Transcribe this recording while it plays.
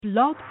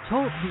Blog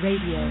Talk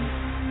Radio.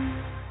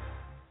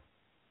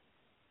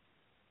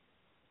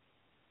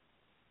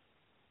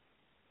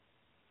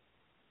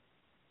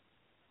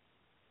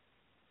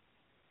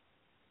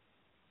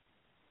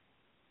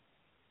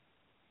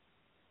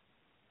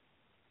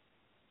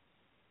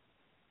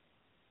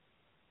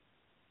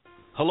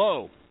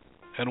 Hello,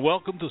 and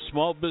welcome to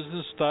Small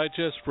Business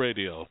Digest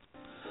Radio.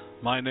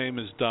 My name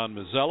is Don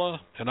Mazzella,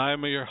 and I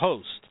am your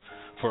host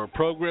for a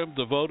program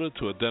devoted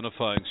to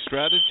identifying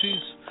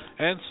strategies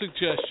and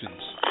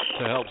suggestions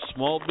to help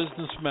small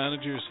business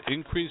managers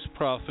increase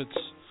profits,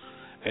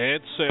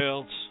 add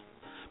sales,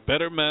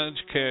 better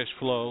manage cash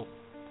flow,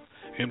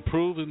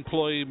 improve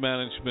employee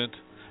management,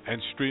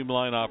 and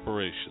streamline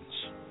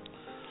operations.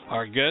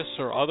 Our guests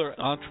are other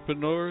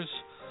entrepreneurs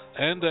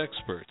and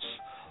experts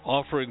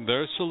offering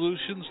their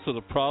solutions to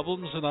the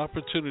problems and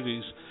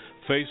opportunities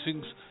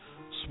facing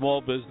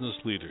small business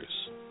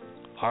leaders.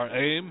 Our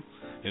aim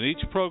in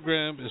each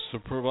program is to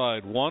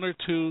provide one or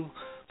two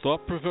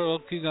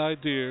thought-provoking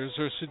ideas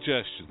or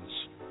suggestions.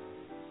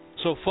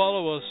 So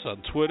follow us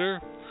on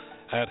Twitter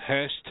at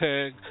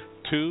hashtag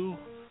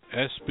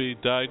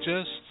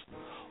 2SBDigest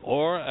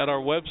or at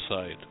our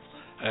website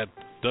at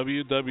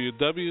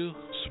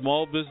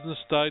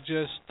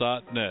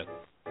www.smallbusinessdigest.net.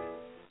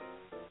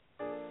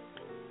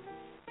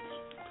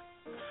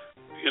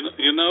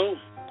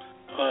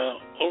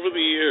 Over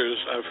the years,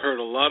 I've heard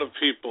a lot of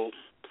people,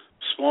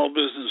 small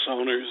business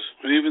owners,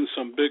 and even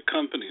some big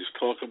companies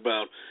talk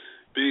about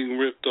being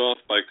ripped off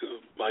by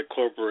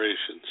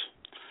corporations.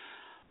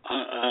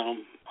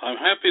 I'm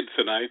happy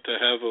tonight to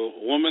have a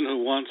woman who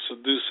wants to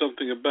do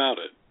something about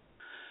it.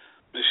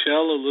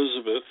 Michelle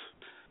Elizabeth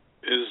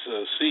is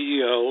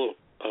CEO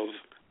of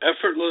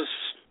Effortless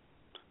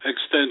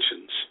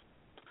Extensions,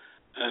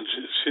 and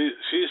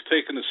she's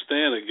taken a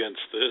stand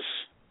against this.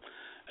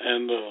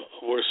 And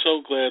we're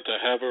so glad to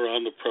have her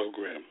on the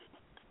program.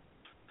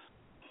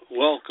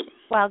 Welcome.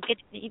 Well,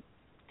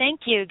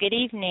 thank you. Good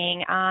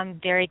evening. I'm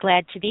very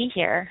glad to be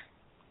here.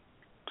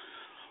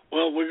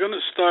 Well, we're going to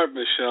start,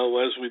 Michelle,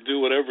 as we do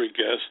with every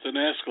guest, and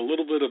ask a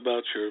little bit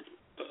about your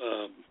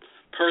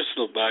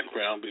personal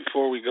background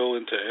before we go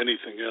into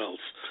anything else,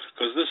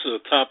 because this is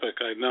a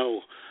topic I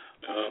know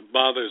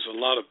bothers a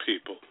lot of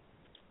people.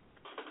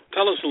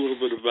 Tell us a little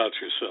bit about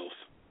yourself.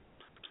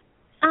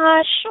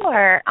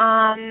 Sure.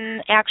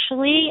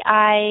 Actually,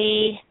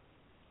 I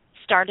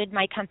started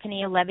my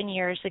company 11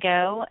 years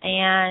ago,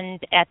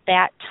 and at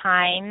that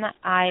time,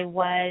 I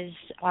was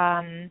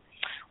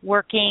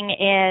working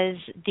as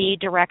the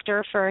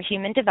director for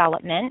human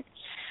development.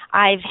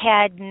 I've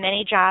had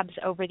many jobs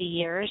over the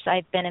years.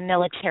 I've been a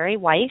military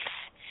wife,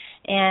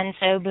 and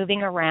so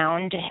moving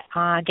around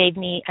gave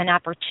me an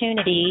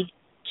opportunity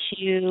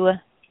to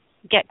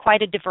get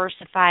quite a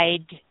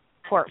diversified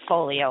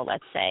portfolio,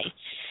 let's say.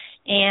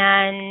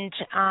 And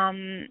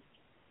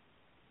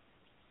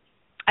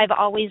I've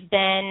always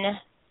been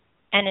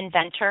an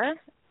inventor,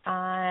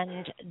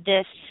 and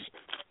this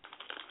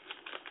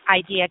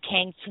idea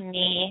came to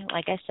me,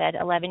 like I said,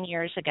 11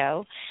 years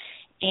ago.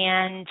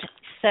 And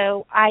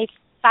so I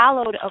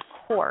followed a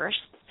course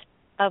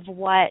of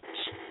what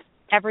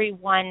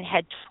everyone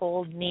had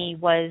told me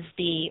was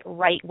the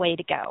right way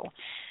to go,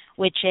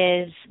 which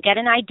is get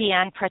an idea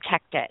and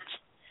protect it,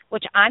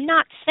 which I'm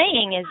not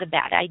saying is a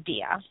bad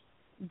idea.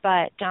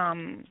 But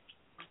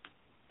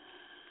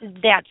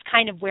that's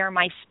kind of where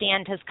my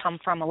stand has come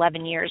from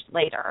 11 years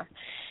later.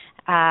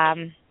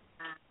 I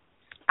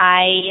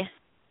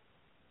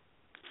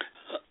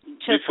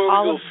took Before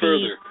all we go of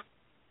further,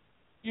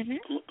 the...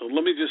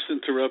 let me just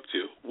interrupt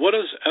you. What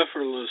is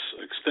Effortless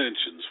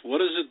Extensions? What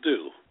does it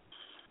do?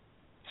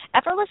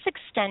 Effortless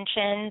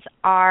extensions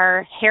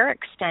are hair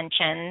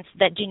extensions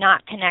that do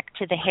not connect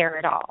to the hair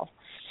at all.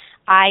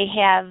 I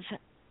have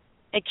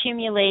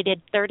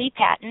accumulated 30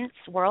 patents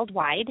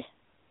worldwide,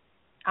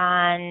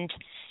 and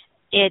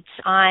it's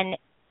on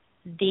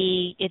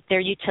they're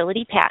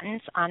utility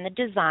patents on the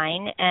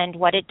design, and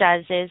what it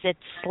does is it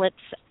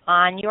slips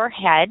on your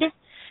head,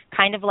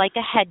 kind of like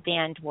a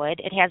headband would.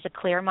 It has a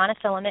clear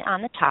monofilament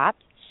on the top,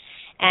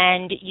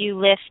 and you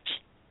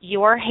lift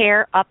your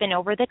hair up and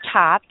over the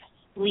top,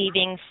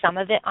 leaving some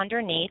of it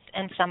underneath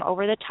and some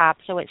over the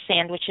top, so it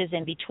sandwiches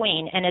in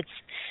between, and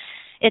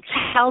it's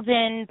held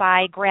in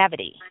by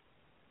gravity.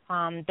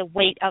 The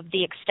weight of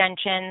the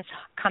extensions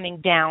coming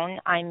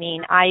down. I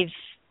mean, I've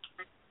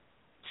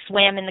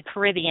swam in the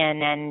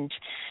Caribbean and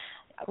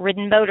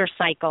ridden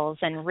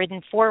motorcycles and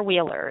ridden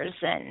four-wheelers,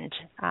 and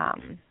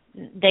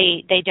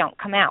they don't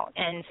come out.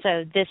 And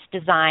so this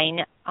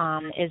design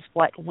is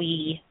what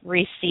we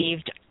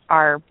received.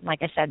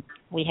 Like I said,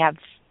 we have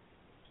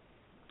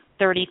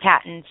 30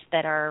 patents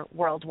that are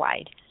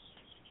worldwide.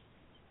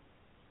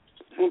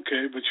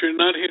 Okay, but you're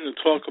not here to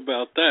talk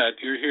about that.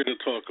 You're here to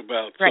talk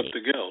about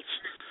something else.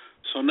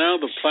 So now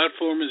the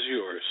platform is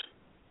yours.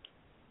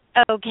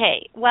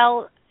 Okay.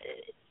 Well,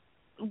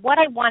 what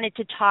I wanted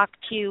to talk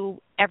to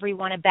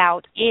everyone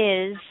about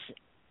is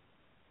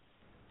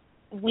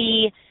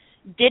we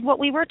did what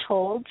we were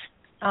told,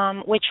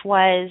 which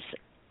was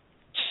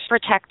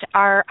protect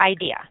our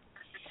idea.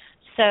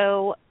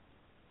 So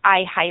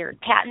I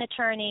hired patent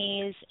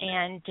attorneys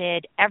and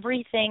did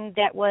everything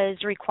that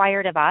was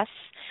required of us.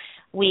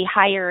 We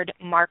hired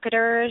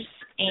marketers,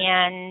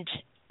 and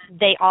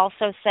they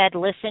also said,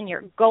 listen,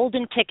 your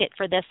golden ticket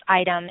for this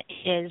item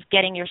is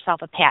getting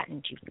yourself a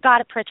patent. You've got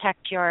to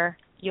protect your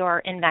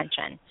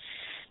invention.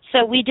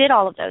 So we did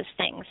all of those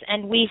things,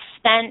 and we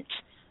spent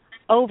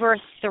over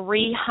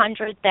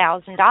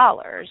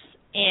 $300,000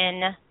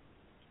 in,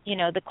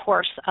 the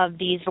course of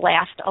these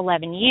last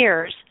 11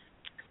 years,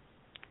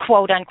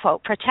 quote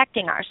unquote,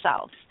 protecting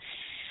ourselves.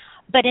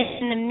 But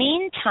in the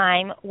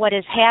meantime, what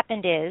has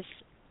happened is,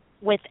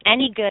 with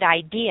any good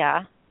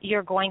idea,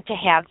 you're going to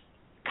have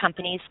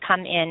companies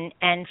come in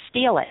and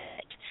steal it.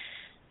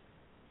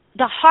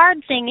 The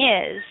hard thing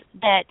is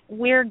that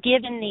we're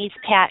given these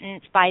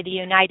patents by the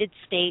United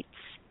States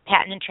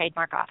Patent and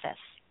Trademark Office.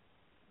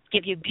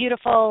 Give you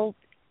beautiful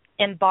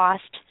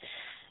embossed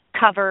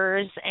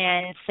covers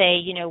and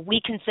say,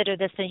 we consider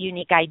this a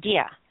unique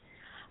idea.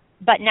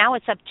 But now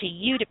it's up to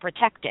you to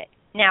protect it.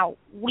 Now,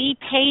 we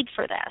paid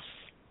for this.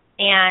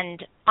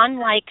 And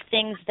unlike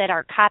things that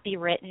are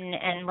copywritten,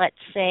 and let's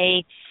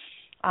say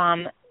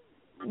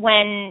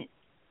when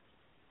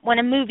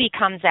a movie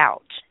comes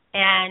out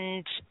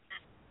and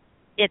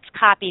it's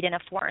copied in a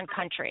foreign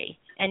country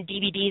and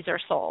DVDs are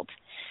sold,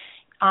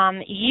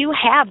 you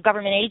have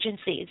government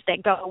agencies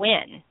that go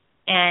in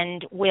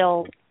and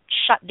will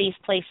shut these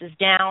places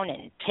down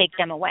and take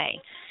them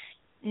away.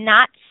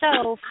 Not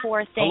so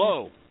for things...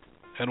 Hello,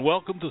 and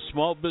welcome to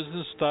Small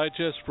Business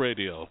Digest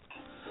Radio.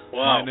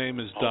 Wow. My name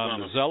is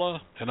Don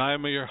Mazzella, and I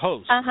am your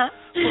host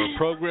for a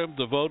program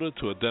devoted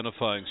to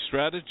identifying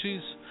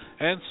strategies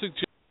and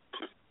suggestions.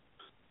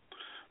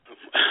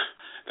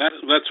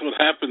 That's what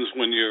happens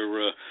when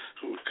your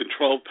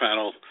control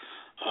panel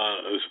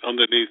is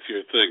underneath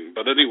your thing.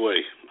 But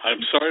anyway,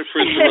 I'm sorry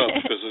for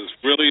interrupting because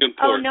it's really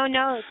important. Oh,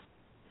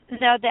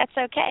 no, that's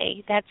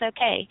okay. That's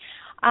okay.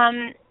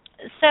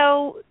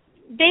 So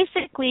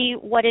basically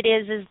what it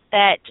is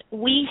that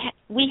we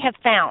have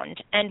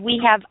found, and we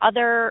have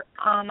other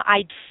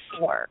idea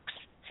works,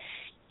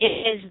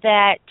 is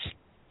that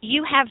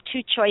you have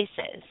two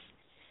choices.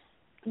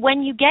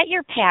 When you get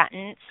your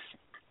patents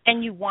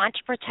and you want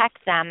to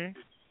protect them,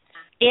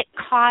 it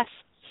costs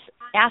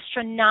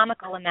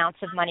astronomical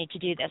amounts of money to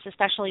do this,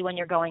 especially when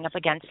you're going up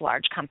against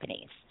large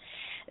companies.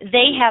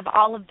 They have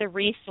all of the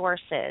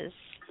resources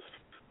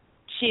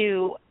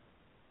to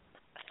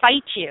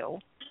fight you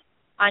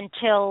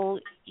until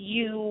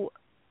you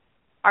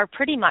are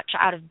pretty much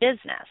out of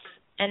business.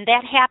 And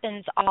that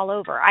happens all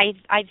over.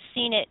 I've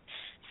seen it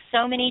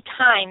so many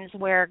times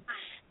where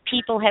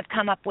people have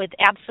come up with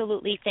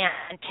absolutely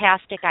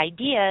fantastic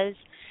ideas,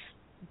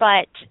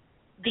 but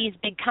these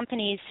big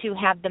companies who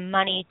have the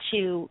money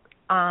to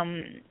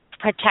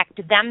protect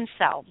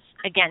themselves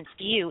against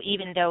you,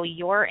 even though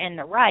you're in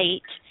the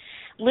right,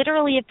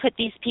 literally have put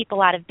these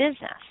people out of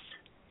business.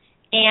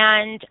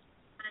 And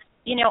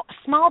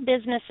small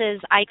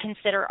businesses, I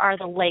consider, are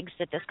the legs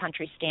that this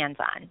country stands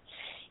on.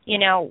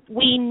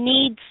 We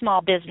need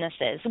small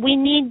businesses. We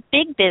need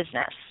big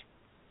business.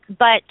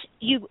 But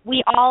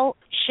we all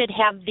should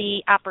have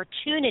the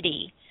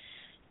opportunity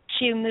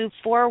to move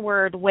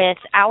forward with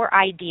our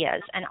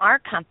ideas and our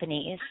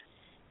companies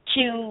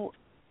to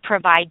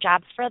provide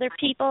jobs for other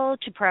people,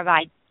 to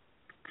provide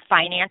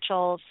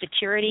financial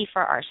security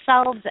for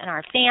ourselves and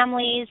our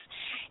families.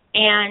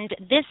 And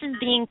this is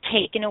being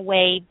taken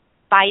away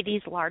by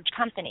these large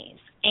companies.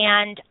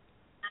 And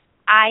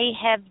I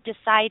have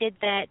decided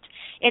that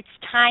it's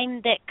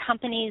time that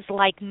companies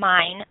like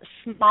mine,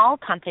 small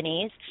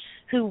companies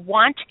who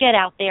want to get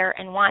out there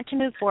and want to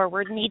move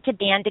forward, need to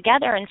band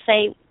together and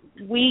say,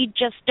 we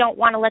just don't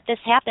want to let this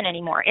happen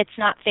anymore. It's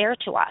not fair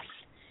to us.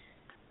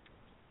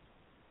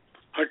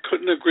 I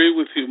couldn't agree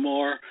with you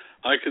more.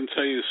 I can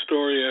tell you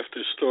story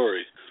after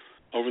story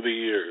over the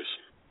years.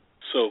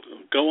 So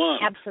go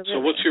on. Absolutely. So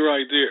what's your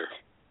idea?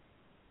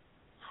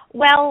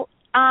 Well,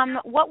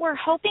 what we're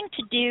hoping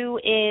to do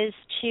is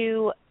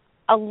to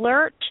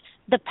alert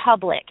the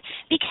public,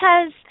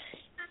 because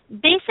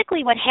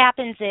basically what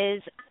happens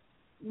is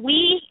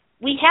we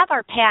have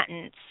our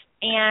patents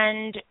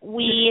and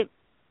we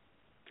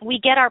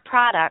get our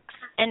products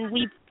and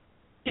we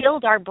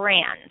build our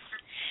brands,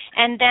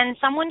 and then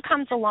someone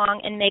comes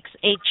along and makes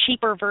a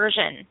cheaper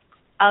version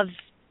of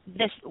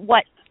this,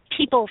 what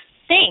people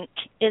think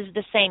is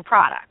the same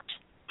product.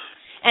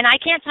 And I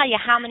can't tell you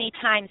how many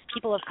times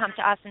people have come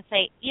to us and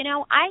say,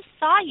 I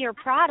saw your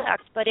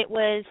product, but it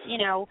was,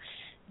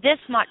 this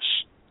much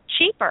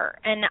cheaper.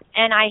 And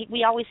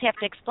we always have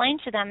to explain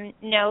to them,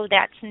 no,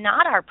 that's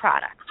not our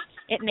product.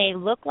 It may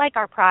look like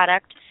our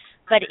product,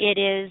 but it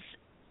is,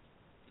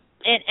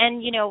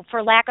 and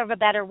for lack of a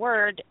better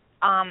word,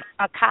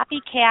 a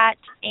copycat,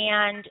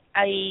 and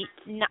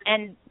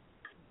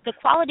the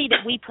quality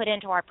that we put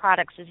into our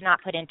products is not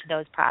put into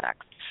those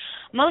products.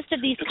 Most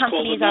of these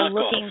companies are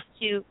looking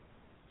to,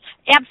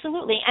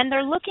 absolutely, and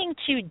they're looking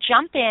to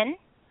jump in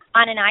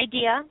on an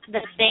idea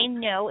that they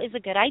know is a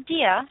good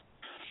idea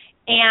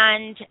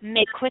and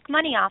make quick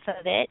money off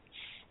of it.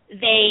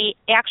 they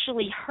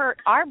actually hurt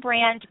our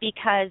brand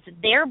because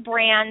their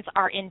brands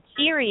are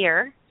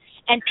inferior,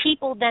 and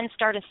people then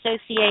start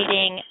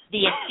associating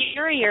the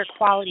inferior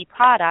quality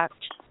product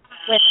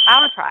with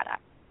our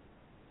product.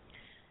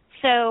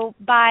 So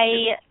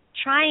by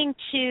trying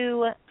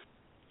to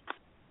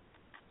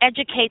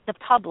educate the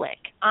public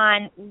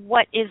on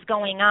what is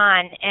going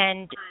on,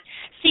 and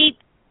see,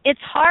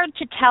 it's hard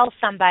to tell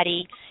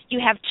somebody you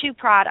have two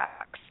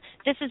products.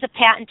 This is a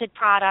patented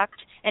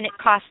product and it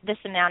costs this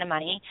amount of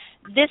money.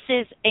 This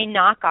is a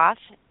knockoff,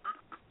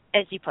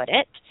 as you put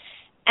it,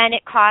 and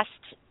it costs,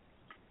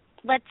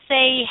 let's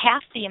say,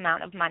 half the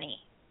amount of money.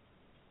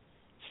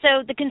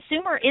 So the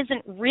consumer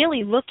isn't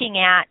really looking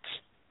at,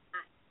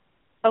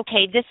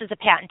 okay, this is a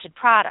patented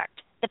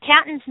product. The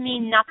patents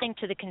mean nothing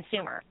to the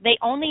consumer. They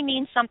only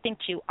mean something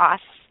to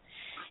us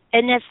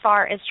in as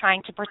far as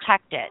trying to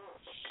protect it.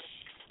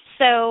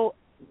 So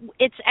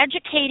it's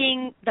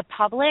educating the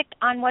public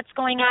on what's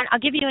going on. I'll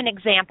give you an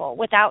example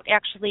without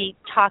actually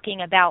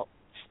talking about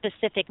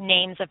specific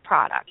names of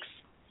products.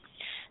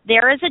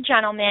 There is a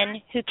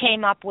gentleman who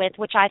came up with,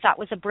 which I thought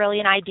was a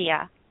brilliant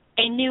idea,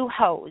 a new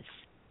hose.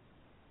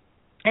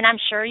 And I'm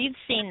sure you've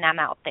seen them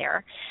out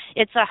there.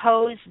 It's a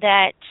hose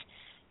that,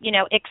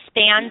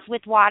 expands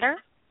with water.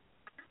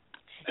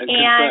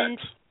 And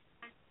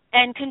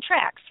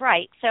contracts,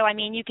 right. So,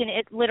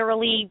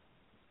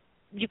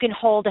 you can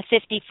hold a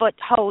 50-foot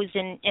hose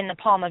in the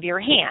palm of your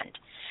hand.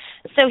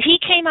 So he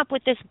came up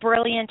with this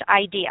brilliant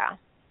idea,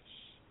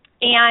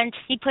 and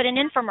he put an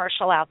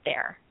infomercial out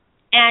there.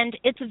 And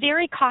it's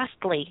very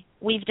costly.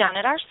 We've done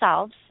it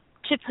ourselves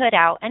to put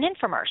out an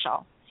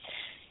infomercial.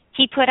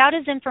 He put out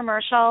his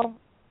infomercial,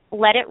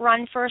 let it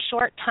run for a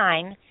short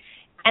time,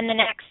 and the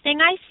next thing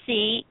I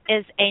see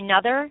is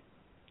another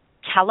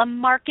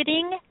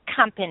telemarketing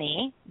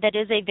company that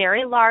is a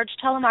very large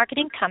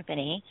telemarketing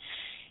company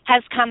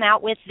has come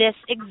out with this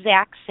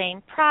exact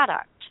same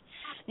product.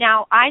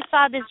 Now, I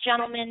saw this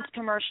gentleman's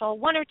commercial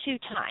one or two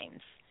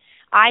times.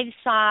 I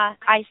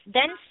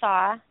then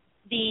saw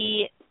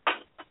the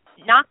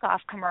knockoff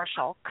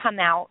commercial come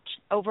out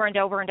over and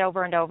over and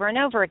over and over and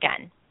over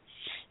again.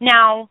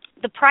 Now,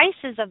 the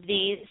prices of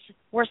these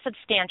were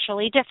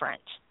substantially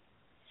different.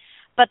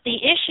 But the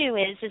issue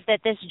is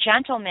that this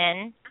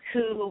gentleman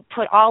who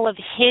put all of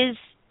his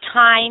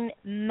time,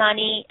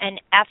 money,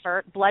 and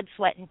effort, blood,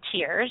 sweat, and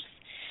tears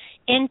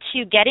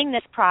into getting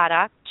this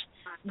product,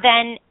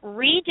 then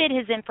redid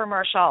his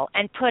infomercial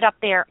and put up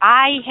there,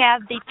 I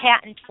have the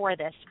patent for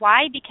this.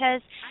 Why?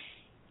 Because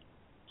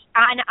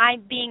I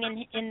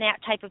being in that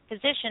type of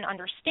position,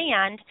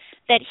 understand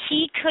that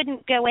he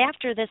couldn't go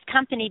after this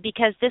company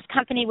because this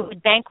company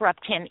would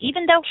bankrupt him.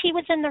 Even though he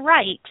was in the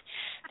right,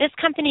 this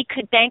company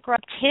could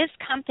bankrupt his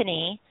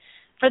company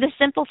for the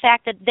simple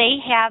fact that they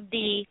have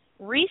the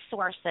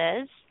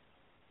resources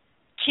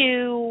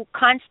to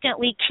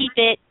constantly keep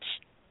it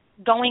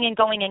going and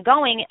going and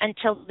going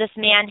until this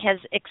man has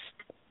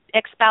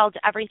expelled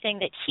everything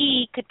that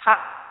he could put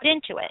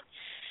into it.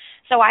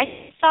 So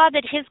I saw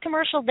that his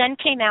commercial then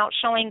came out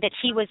showing that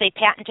he was a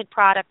patented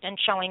product and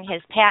showing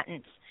his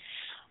patents.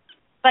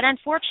 But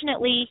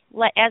unfortunately,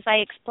 as I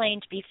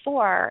explained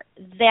before,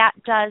 that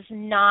does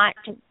not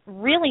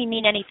really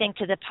mean anything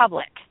to the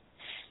public.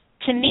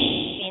 To me,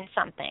 it means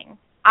something.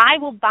 I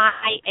will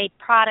buy a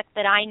product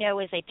that I know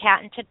is a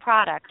patented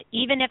product,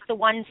 even if the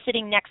one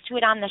sitting next to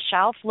it on the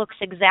shelf looks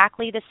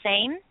exactly the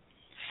same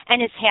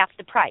and is half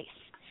the price,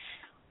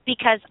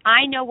 because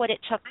I know what it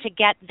took to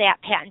get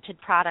that patented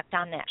product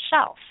on that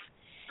shelf.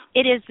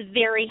 It is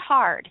very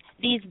hard.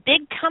 These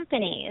big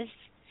companies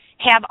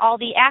have all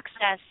the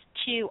access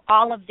to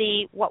all of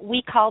the what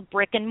we call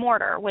brick and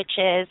mortar, which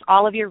is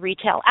all of your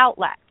retail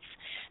outlets.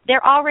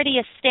 They're already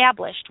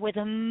established with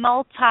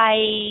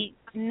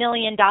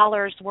multi-million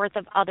dollars worth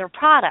of other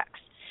products.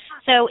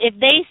 So if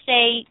they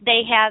say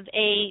they have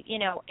a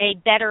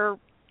better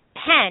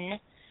pen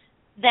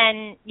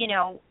than,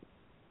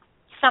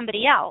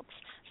 somebody else,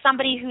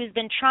 somebody who's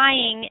been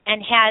trying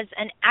and has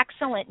an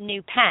excellent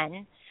new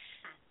pen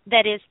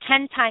that is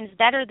 10 times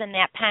better than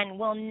that pen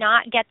will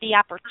not get the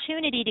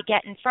opportunity to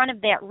get in front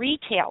of that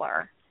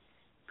retailer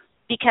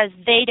because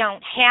they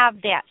don't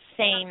have that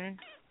same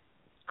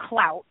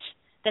clout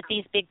that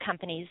these big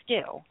companies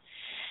do.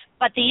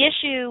 But the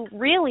issue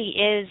really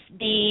is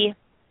the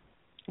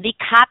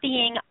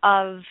copying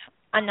of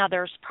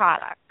another's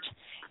product.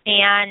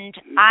 And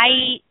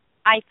I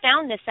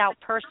found this out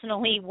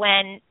personally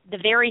when the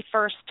very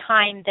first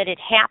time that it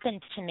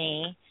happened to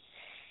me,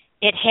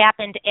 it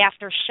happened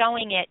after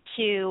showing it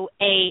to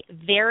a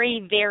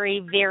very, very,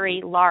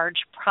 very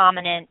large,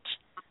 prominent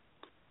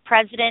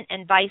president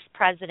and vice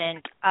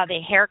president of a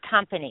hair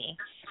company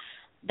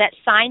that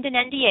signed an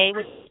NDA,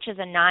 which is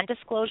a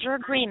non-disclosure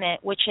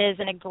agreement, which is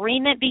an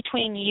agreement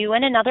between you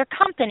and another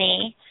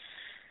company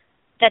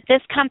that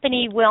this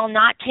company will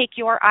not take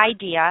your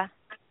idea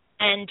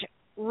and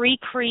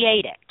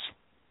recreate it.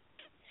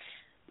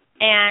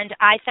 And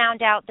I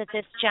found out that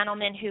this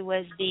gentleman who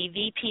was the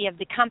VP of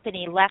the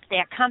company left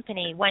that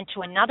company, went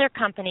to another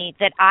company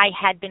that I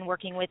had been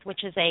working with,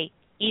 which is a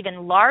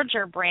even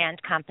larger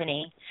brand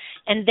company,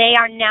 and they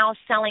are now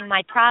selling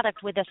my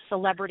product with a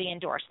celebrity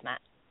endorsement.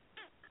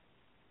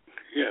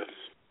 Yes.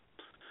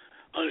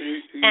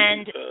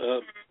 And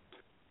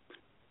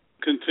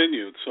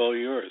continue. It's all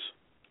yours.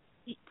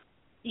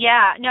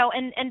 Yeah, no,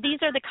 and these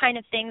are the kind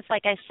of things,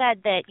 like I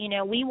said, that, you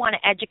know, we want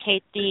to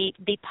educate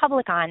the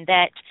public on,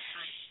 that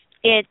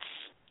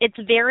it's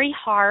very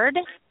hard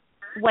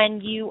when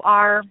you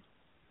are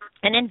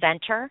an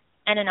inventor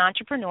and an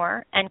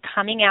entrepreneur and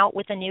coming out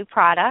with a new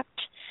product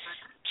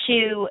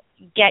to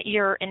get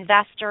your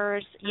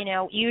investors. You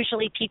know,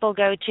 usually people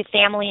go to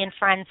family and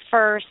friends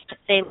first.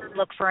 They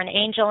look for an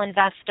angel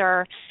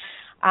investor.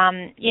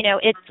 You know,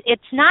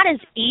 it's not as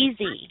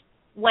easy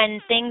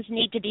when things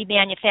need to be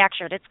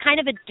manufactured. It's kind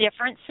of a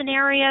different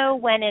scenario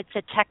when it's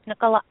a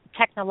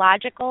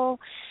technological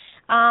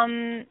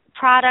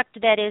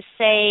product that is,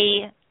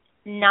 say,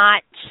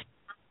 not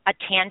a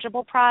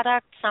tangible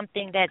product,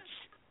 something that's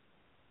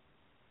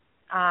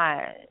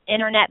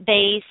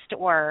internet-based,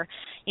 or,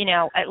 you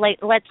know, like,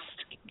 let's,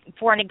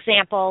 for an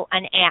example,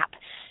 an app.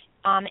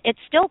 It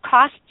still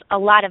costs a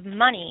lot of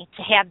money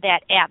to have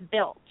that app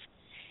built.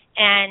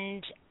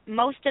 And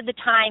most of the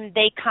time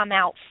they come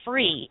out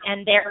free,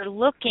 and they're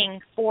looking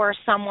for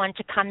someone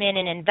to come in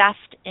and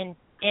invest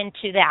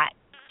into that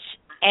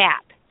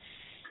app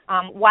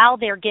while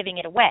they're giving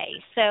it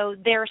away. So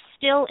they're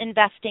still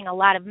investing a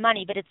lot of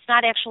money, but it's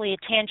not actually a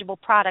tangible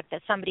product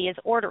that somebody is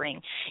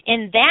ordering.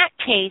 In that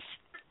case,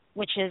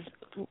 which is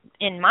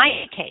in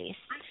my case,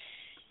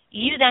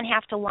 you then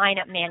have to line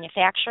up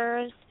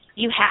manufacturers.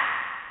 You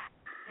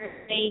have,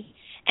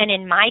 and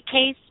in my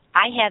case,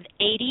 I have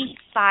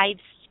 85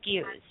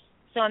 SKUs.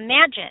 So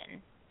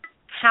imagine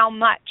how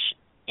much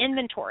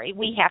inventory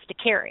we have to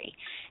carry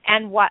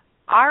and what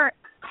our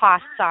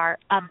costs are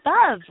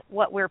above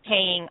what we're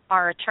paying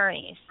our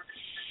attorneys.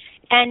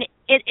 And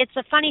it's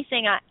a funny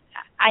thing.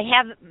 I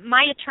have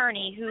my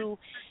attorney, who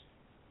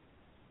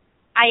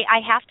I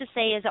have to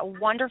say is a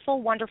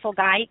wonderful, wonderful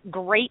guy,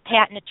 great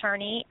patent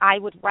attorney. I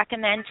would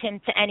recommend him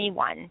to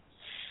anyone,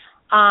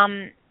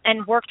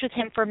 and worked with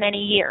him for many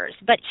years.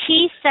 But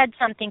he said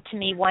something to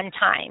me one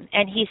time,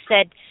 and he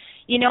said,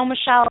 you know,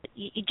 Michelle,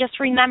 you just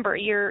remember,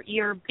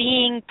 you're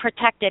being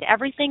protected.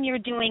 Everything you're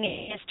doing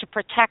is to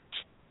protect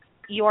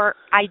your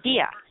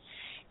idea.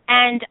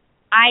 And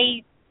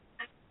I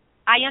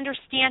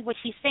understand what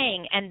he's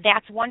saying, and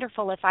that's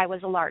wonderful if I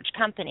was a large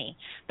company.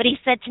 But he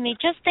said to me,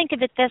 just think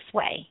of it this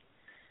way.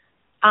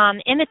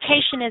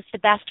 Imitation is the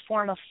best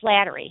form of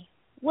flattery.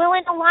 Well,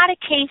 in a lot of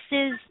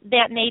cases,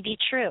 that may be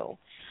true.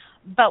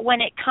 But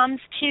when it comes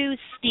to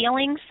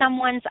stealing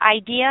someone's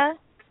idea,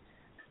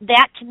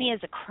 that to me is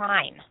a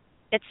crime.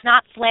 It's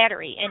not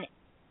flattery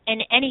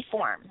in any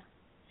form.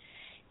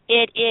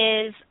 It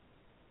is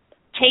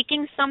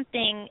taking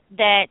something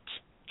that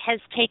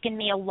has taken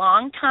me a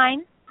long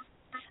time,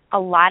 a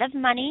lot of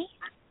money,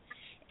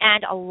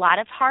 and a lot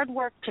of hard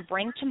work to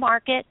bring to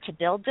market, to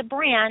build a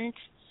brand,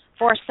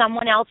 for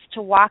someone else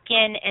to walk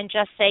in and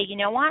just say, you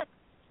know what,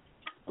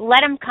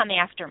 let them come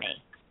after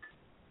me,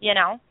 you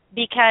know,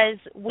 because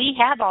we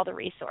have all the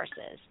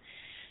resources.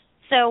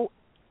 So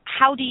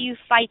how do you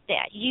fight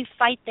that? You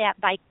fight that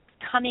by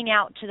coming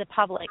out to the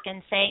public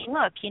and saying,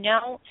 look, you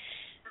know,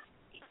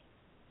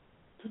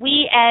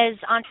 we as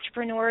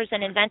entrepreneurs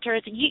and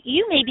inventors,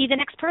 you may be the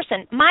next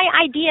person. My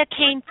idea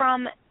came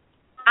from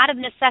out of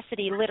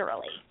necessity,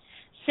 literally,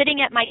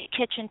 sitting at my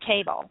kitchen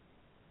table.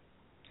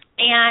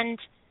 And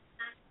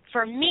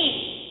for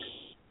me,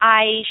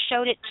 I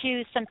showed it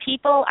to some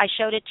people. I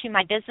showed it to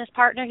my business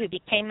partner, who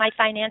became my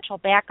financial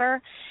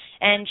backer,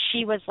 and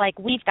she was like,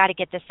 we've got to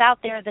get this out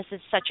there. This is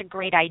such a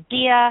great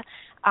idea.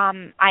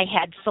 I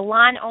had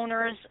salon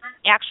owners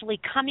actually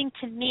coming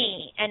to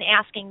me and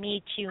asking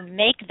me to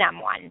make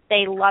them one.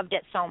 They loved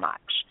it so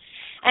much.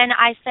 And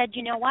I said,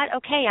 you know what?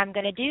 Okay, I'm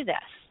going to do this.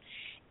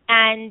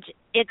 And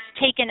it's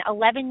taken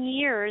 11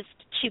 years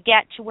to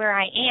get to where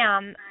I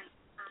am,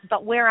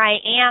 but where I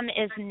am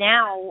is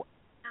now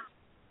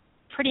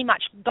pretty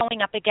much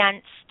going up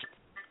against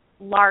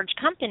large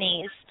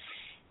companies,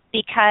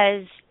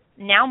 because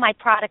now my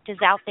product is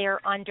out there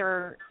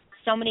under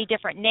so many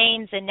different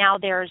names, and now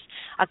there's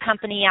a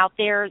company out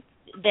there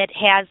that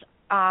has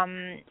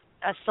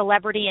a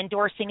celebrity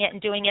endorsing it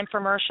and doing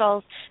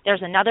infomercials.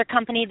 There's another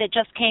company that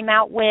just came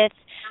out with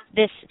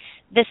the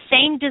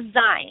same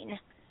design,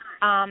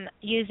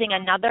 using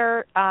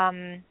another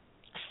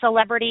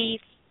celebrity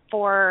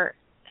for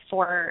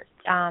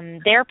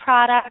their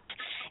product,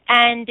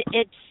 and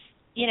it's,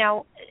 you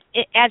know,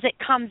 as it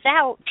comes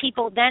out,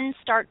 people then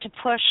start to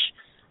push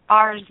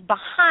ours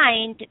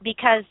behind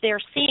because they're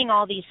seeing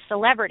all these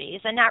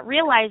celebrities and not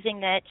realizing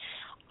that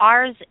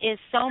ours is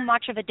so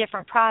much of a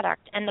different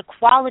product and the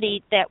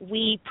quality that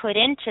we put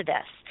into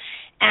this.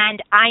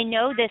 And I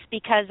know this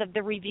because of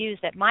the reviews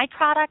that my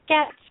product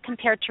gets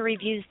compared to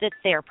reviews that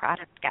their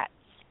product gets.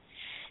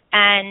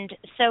 And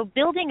so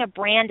building a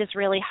brand is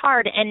really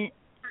hard. And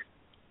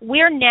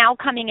we're now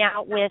coming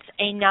out with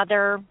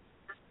another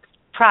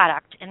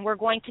product, and we're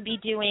going to be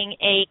doing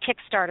a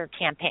Kickstarter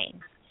campaign.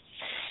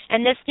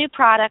 And this new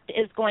product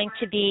is going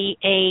to be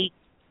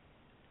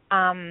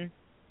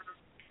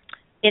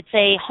it's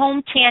a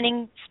home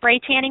tanning, spray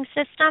tanning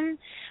system,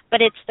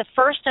 but it's the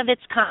first of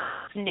its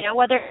kind. No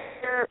other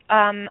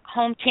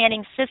home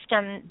tanning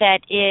system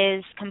that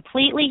is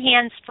completely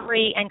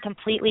hands-free and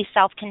completely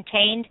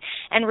self-contained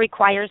and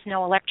requires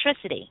no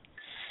electricity.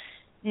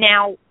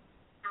 Now,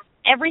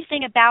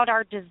 everything about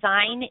our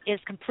design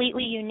is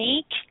completely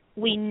unique.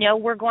 We know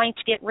we're going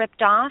to get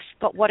ripped off,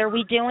 but what are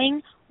we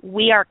doing?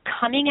 We are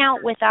coming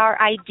out with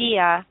our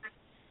idea.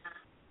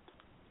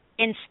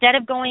 Instead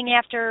of going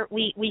after,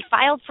 we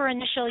filed for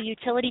initial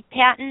utility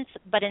patents,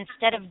 but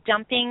instead of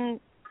dumping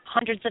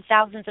hundreds of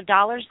thousands of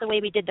dollars the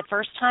way we did the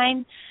first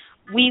time,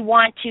 we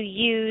want to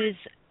use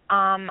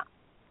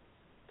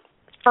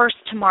first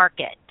to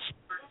market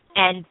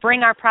and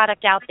bring our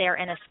product out there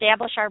and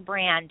establish our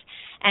brand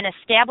and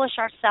establish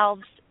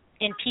ourselves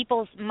in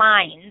people's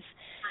minds,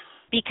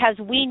 because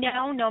we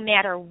know no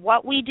matter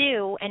what we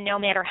do and no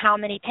matter how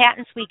many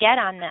patents we get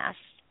on this,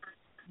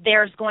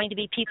 there's going to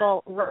be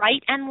people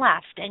right and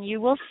left, and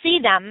you will see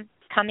them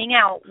coming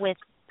out with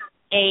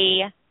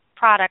a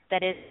product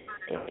that is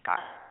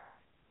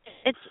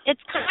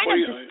it's kind of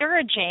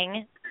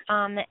discouraging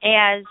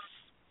as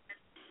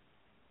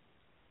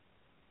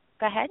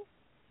go ahead.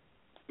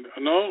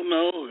 No,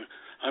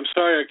 I'm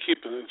sorry I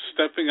keep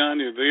stepping on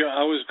you.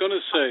 I was going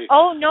to say...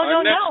 Oh, no.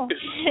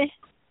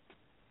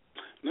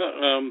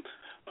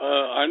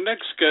 Our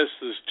next guest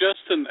is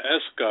Justin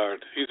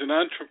Esgard. He's an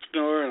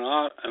entrepreneur and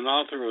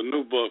author of a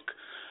new book,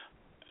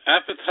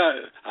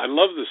 I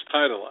love this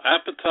title,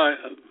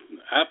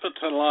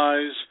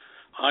 Appetalize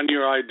on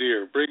Your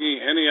Idea, Bringing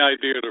Any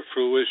Idea to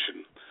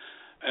Fruition.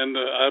 And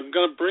I'm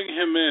going to bring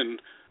him in,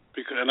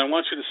 and I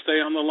want you to stay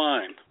on the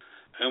line,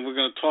 and we're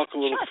going to talk a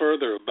little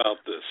further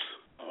about this.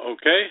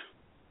 Okay?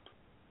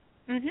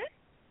 Mm-hmm.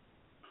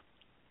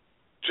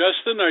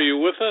 Justin, are you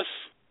with us?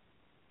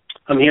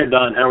 I'm here,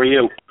 Don. How are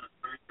you?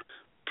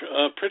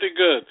 Pretty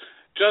good.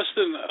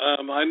 Justin,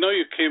 I know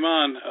you came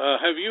on.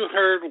 Have you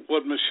heard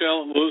what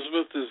Michelle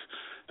Elizabeth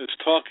is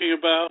talking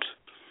about?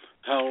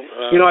 How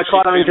I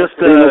caught on just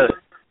the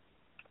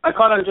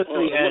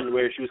end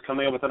where she was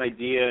coming up with an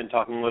idea and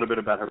talking a little bit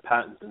about her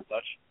patents and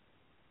such.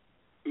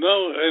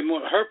 No, and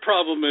her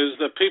problem is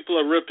that people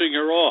are ripping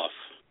her off.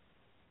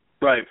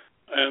 Right.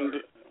 And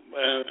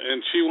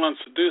she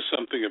wants to do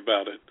something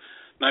about it.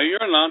 Now,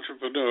 you're an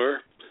entrepreneur,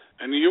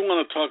 and you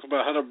want to talk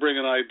about how to bring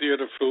an idea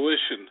to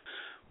fruition.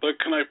 But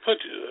can I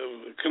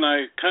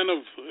kind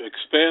of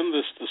expand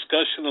this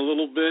discussion a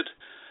little bit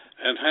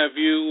and have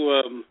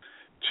you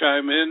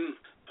chime in?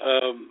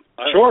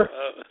 Sure.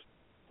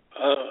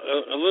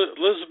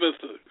 Elizabeth,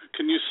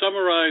 can you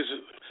summarize?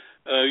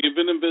 You've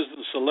been in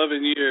business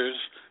 11 years.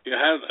 You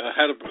had a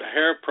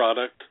hair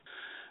product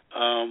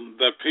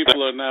that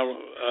people are now.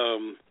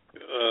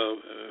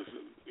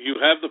 You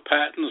have the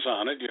patents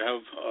on it. You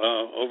have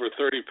over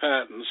 30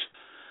 patents,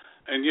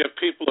 and yet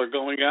people are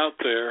going out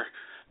there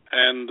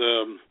and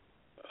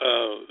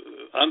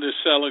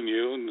underselling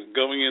you and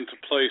going into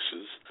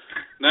places.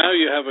 Now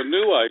you have a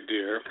new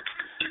idea,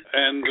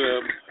 and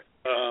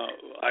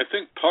I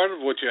think part of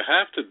what you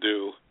have to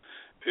do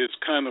is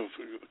kind of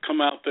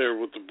come out there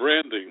with the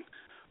branding.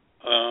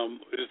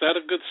 Is that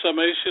a good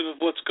summation of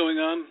what's going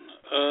on,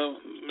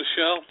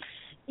 Michelle?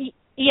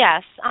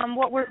 Yes.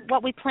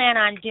 What we plan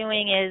on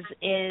doing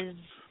is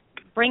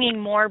bringing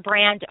more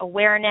brand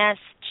awareness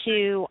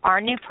to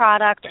our new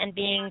product and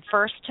being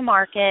first to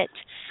market.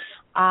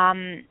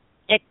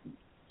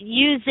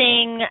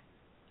 Using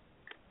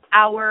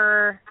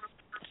our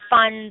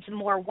funds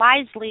more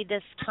wisely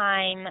this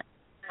time,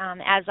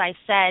 as I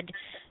said,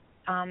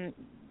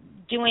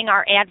 doing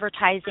our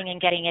advertising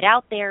and getting it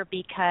out there,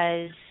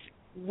 because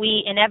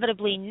we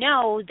inevitably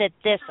know that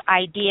this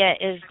idea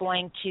is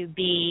going to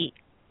be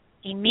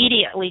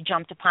immediately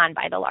jumped upon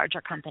by the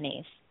larger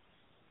companies.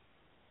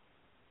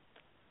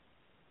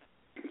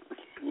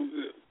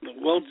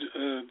 Well,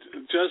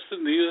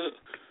 Justin,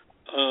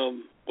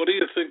 what do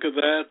you think of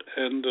that?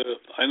 And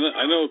I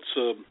know it's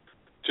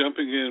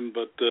jumping in,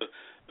 but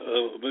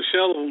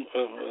Michelle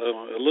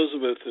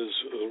Elizabeth is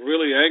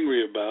really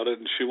angry about it,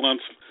 and she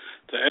wants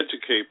to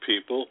educate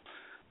people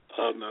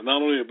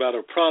not only about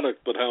her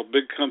product, but how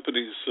big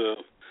companies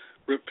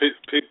rip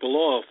people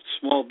off,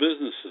 small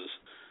businesses.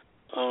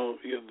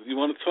 You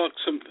want to talk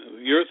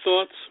your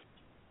thoughts?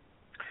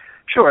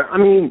 Sure. I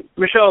mean,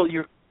 Michelle,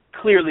 you're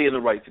clearly in the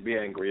right to be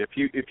angry.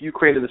 If you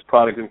created this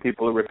product and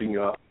people are ripping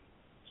you off,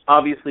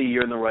 obviously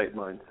you're in the right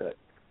mindset.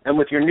 And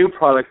with your new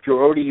product,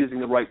 you're already using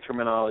the right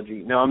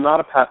terminology. Now, I'm not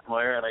a patent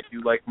lawyer, and I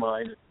do like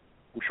mine.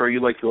 I'm sure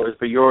you like yours,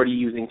 but you're already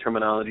using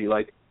terminology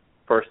like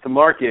first to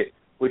market,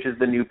 which is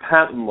the new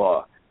patent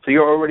law. So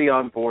you're already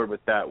on board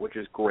with that, which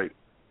is great.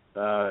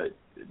 The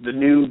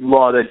new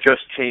law that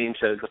just changed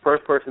says the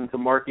first person to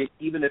market,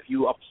 even if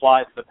you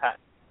apply for the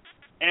patent.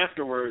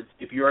 Afterwards,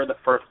 if you are the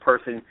first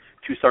person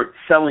to start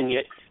selling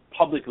it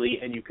publicly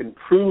and you can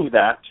prove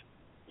that,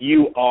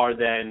 you are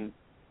then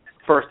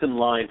first in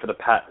line for the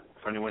patent,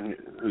 for anyone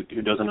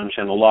who doesn't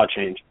understand the law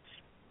change.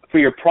 for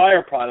your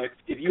prior product,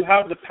 if you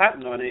have the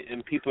patent on it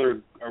and people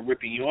are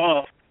ripping you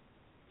off,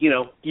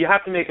 you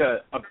have to make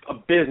a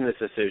business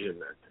decision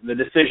then. The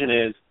decision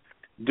is,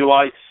 do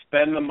I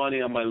spend the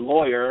money on my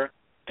lawyer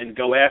and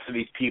go after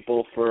these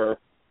people for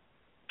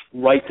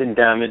rights and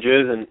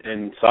damages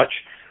and such,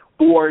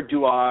 or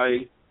do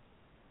I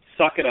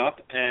suck it up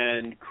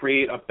and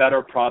create a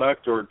better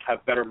product or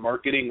have better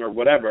marketing or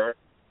whatever?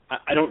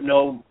 I don't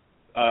know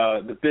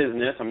the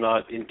business. I'm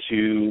not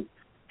into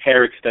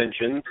hair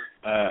extensions,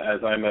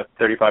 as I'm a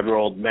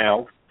 35-year-old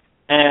male.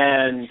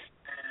 And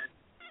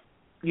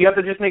you have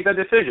to just make that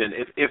decision.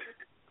 If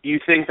you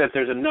think that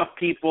there's enough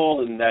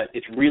people and that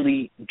it's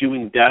really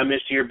doing damage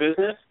to your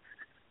business,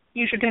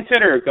 you should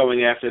consider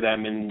going after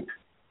them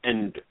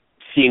and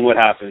seeing what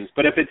happens.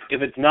 But if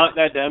it's not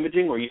that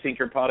damaging, or you think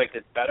your product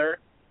is better,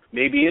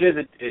 maybe it is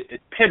a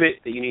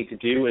pivot that you need to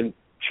do and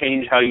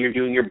change how you're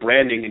doing your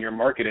branding and your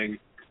marketing.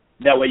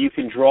 That way you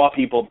can draw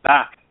people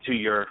back to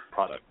your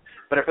product.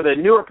 But for the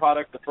newer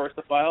product, the first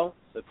to file,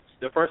 the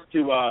first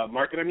to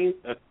market,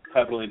 that's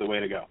definitely the way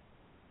to go.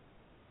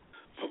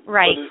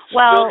 Right.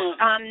 Well,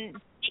 I'm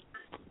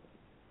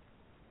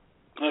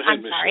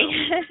sorry.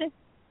 No.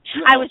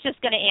 I was just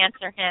going to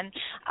answer him.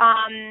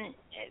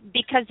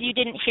 Because you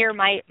didn't hear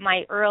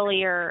my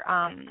earlier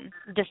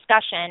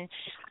discussion,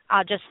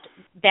 I'll just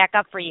back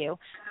up for you.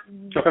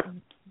 Okay.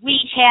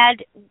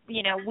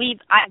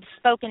 I've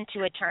spoken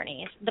to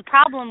attorneys. The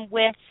problem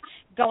with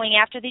going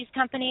after these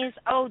companies,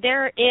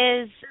 there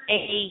is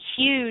a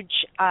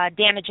huge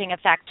damaging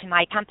effect to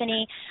my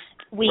company.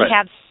 We Right.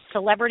 have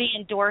celebrity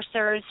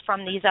endorsers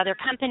from these other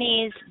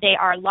companies. They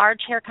are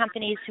large hair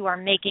companies who are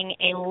making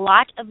a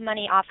lot of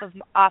money off of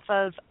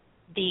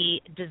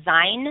the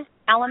design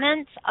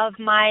elements of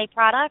my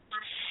product,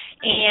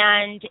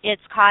 and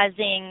it's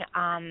causing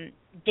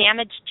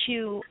damage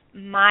to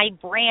my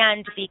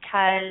brand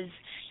because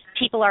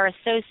people are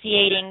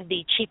associating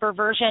the cheaper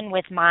version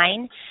with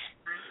mine.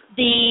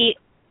 The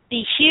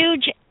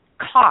huge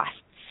costs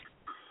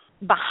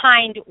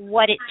behind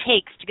what it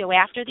takes to go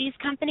after these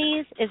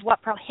companies is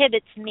what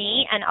prohibits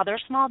me and other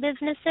small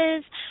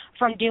businesses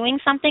from doing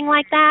something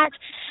like that.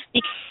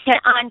 Because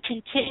on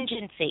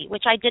contingency,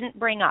 which I didn't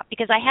bring up,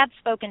 because I have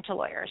spoken to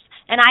lawyers,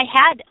 and I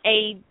had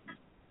a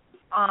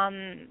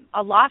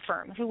law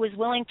firm who was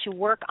willing to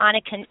work on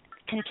a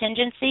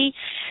contingency,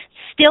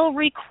 still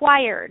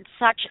required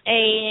such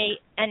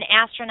an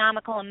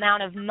astronomical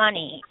amount of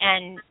money,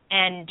 and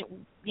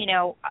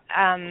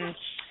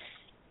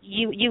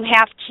you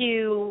have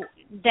to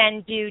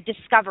then do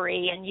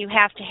discovery, and you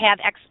have to have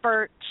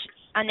expert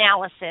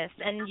analysis,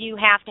 and you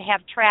have to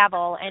have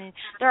travel, and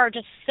there are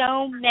just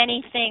so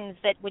many things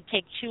that would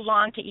take too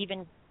long to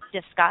even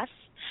discuss.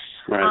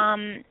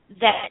 Right.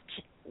 That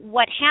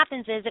what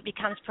happens is it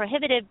becomes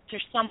prohibitive for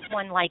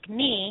someone like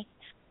me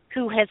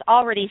who has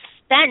already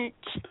spent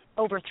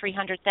over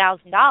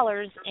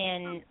 $300,000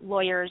 in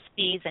lawyers'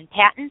 fees and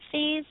patent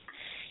fees,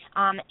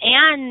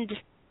 and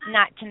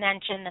not to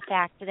mention the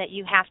fact that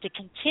you have to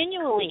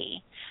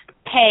continually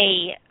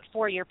pay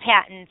for your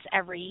patents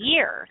every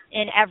year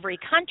in every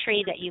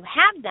country that you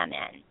have them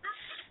in.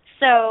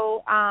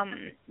 So,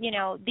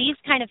 these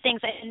kind of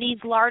things, and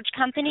these large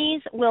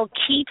companies will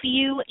keep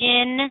you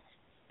in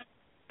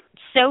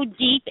so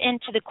deep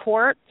into the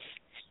courts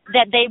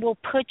that they will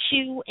put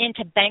you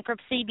into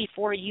bankruptcy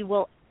before you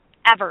will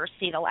ever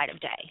see the light of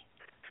day.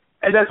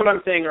 And that's what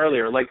I'm saying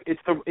earlier. Like,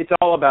 it's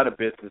all about a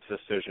business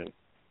decision.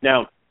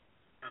 Now,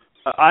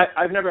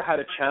 I've never had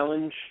to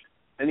challenge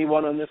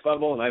anyone on this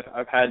level, and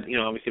I've had,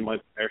 obviously my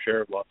fair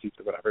share of lawsuits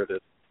or whatever it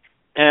is.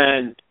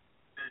 And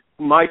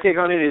my take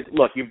on it is,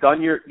 look, you've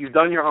done your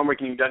homework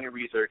and you've done your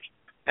research,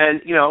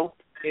 and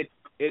it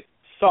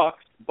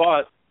sucks.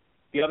 But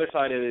the other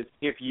side of it is,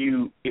 if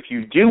you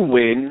do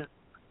win,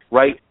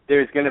 right,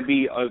 there's going to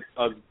be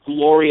a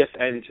glorious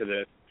end to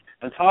this.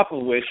 On top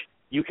of which,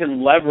 you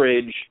can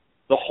leverage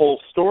the whole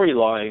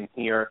storyline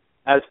here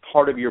as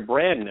part of your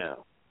brand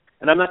now.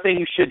 And I'm not saying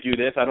you should do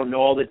this. I don't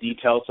know all the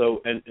details,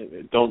 so and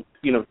don't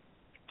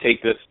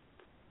take this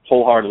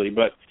wholeheartedly.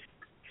 But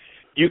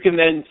you can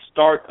then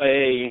start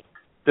the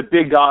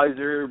big guys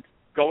are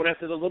going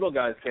after the little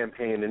guys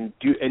campaign and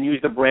use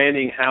the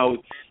branding how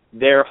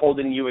they're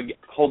holding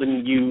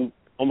you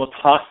almost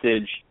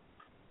hostage,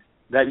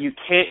 that you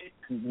can't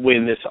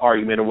win this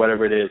argument or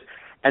whatever it is,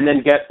 and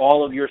then get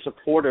all of your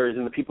supporters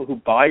and the people who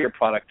buy your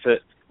product to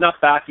not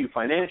back you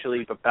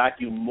financially, but back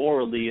you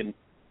morally and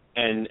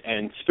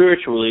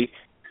spiritually,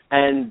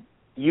 and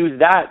use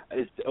that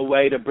as a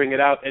way to bring it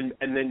out, and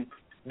then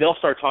they'll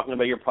start talking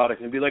about your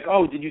product and be like,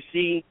 oh, did you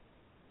see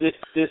this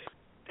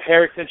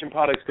hair extension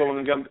product's going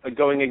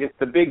against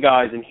the big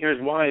guys, and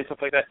here's why, and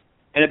stuff like that.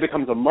 And it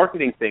becomes a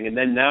marketing thing, and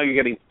then now you're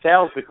getting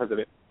sales because of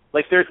it.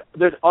 Like,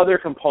 there's other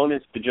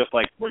components to just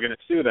like, we're going to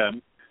sue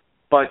them.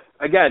 But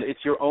again,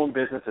 it's your own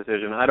business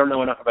decision. I don't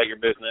know enough about your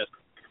business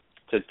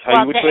to tell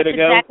you which way to go.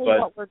 That's exactly but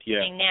what we're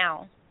doing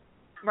now.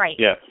 Right.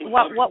 Yeah.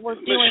 What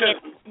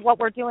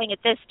we're doing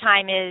at this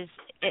time is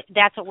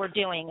that's what we're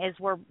doing, is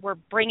we're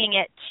bringing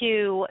it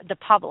to the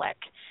public.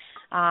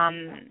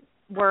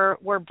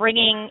 We're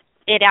bringing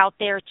it out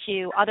there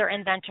to other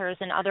inventors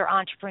and other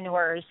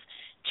entrepreneurs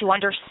to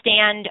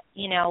understand,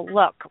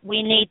 look,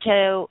 we need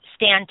to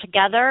stand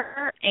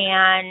together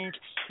and,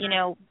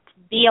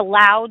 be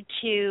allowed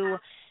to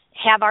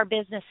have our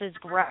businesses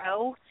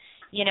grow.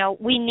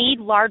 We need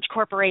large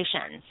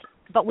corporations,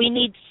 but we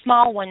need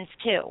small ones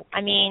too.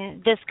 I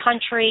mean, this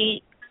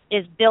country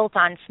is built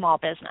on small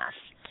business.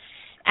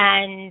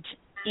 And,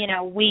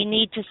 we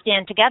need to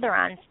stand together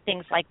on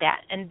things like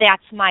that. And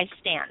that's my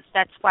stance.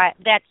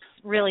 That's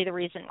really the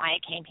reason why I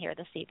came here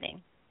this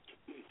evening.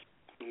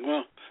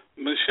 Well,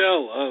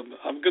 Michelle,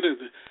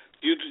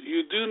 you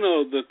do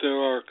know that there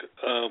are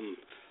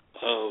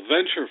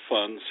venture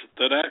funds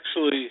that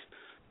actually,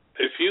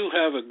 if you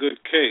have a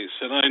good case,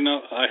 and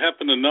I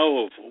happen to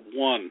know of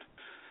one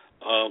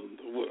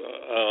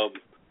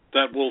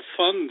that will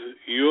fund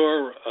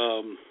your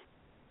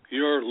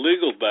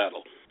legal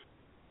battle.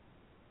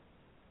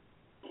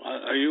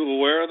 Are you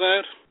aware of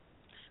that?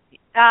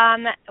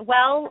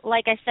 Well,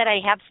 like I said, I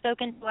have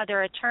spoken to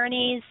other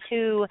attorneys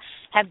who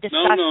have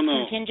discussed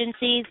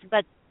contingencies,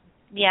 but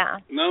yeah.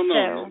 No.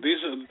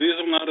 These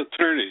are not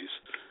attorneys.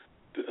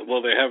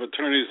 Well, they have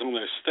attorneys on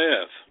their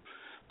staff.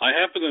 I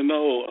happen to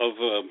know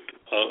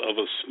of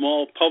a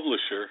small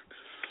publisher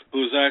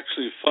who's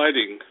actually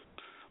fighting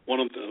one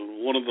of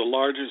the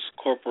largest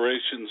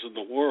corporations in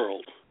the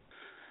world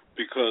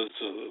because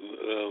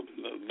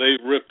they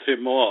ripped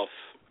him off.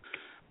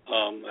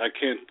 I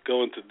can't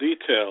go into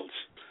details,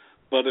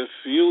 but if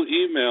you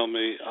email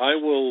me, I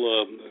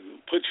will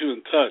put you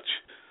in touch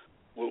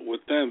with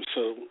them.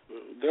 So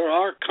there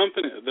are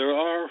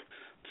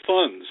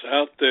funds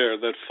out there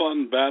that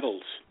fund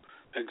battles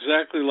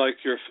exactly like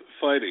you're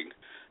fighting,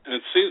 and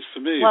it seems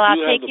to me. Well, if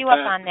I'll take you up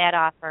on that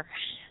offer.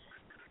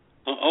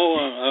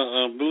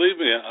 Believe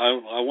me,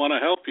 I want to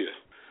help you.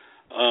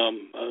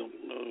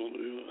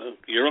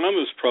 You're on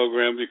this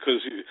program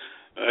because you,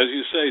 as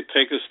you say,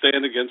 take a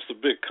stand against the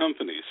big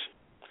companies.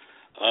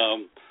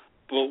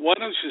 But why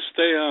don't you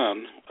stay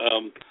on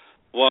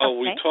while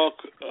we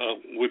talk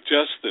with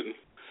Justin,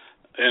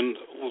 and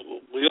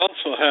we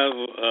also have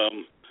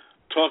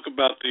talk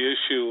about the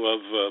issue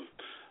of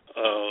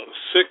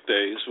sick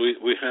days.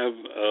 We have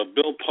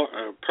Bill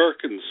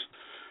Perkins,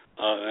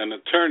 an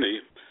attorney,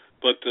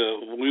 but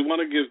we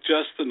want to give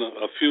Justin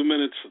a few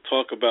minutes to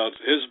talk about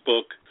his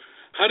book.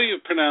 How do you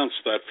pronounce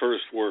that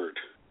first word?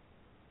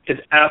 It's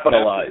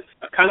apitalize.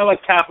 Kind of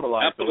like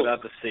capitalize, but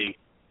without the C.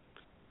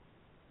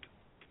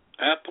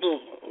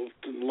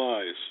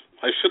 Apitalize.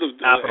 I should have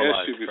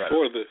asked you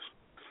before this.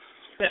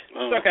 Yeah,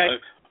 it's okay.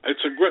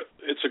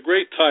 It's a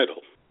great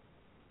title.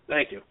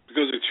 Thank you.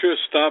 Because it sure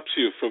stops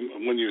you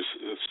from when you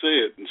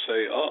see it and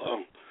say,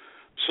 "Uh-oh."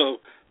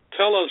 So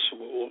tell us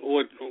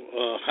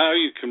how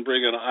you can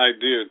bring an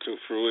idea to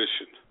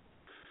fruition.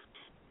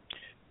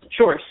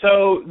 Sure.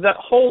 So that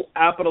whole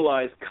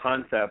apitalize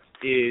concept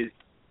is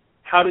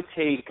how to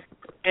take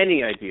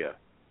any idea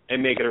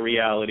and make it a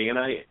reality. And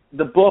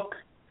the book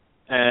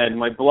and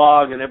my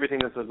blog and everything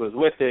that goes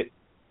with it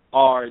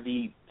are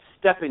the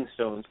stepping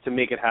stones to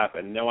make it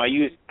happen. Now, I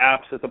use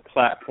apps as a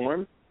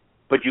platform,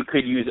 but you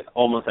could use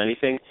almost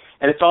anything.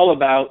 And it's all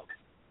about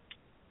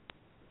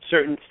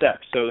certain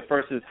steps. So the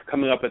first is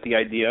coming up with the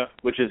idea,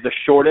 which is the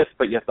shortest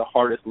but yet the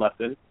hardest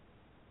lesson.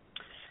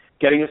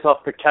 Getting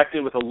yourself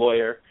protected with a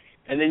lawyer,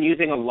 and then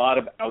using a lot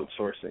of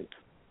outsourcing.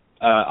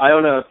 I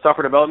own a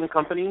software development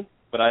company,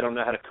 but I don't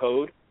know how to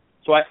code.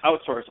 So I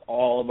outsource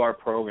all of our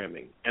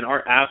programming. And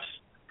our apps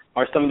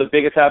are some of the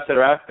biggest apps that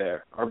are out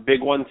there. Our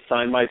big one,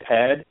 Sign My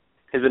Pad,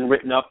 has been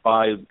written up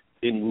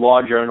in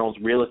law journals,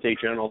 real estate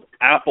journals.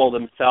 Apple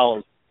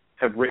themselves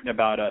have written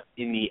about us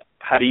in the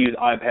how to use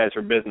iPads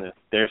for business.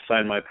 There's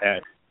Sign My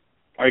Pad.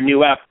 Our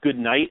new app, Good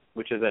Night,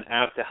 which is an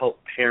app to help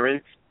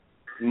parents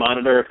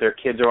monitor if their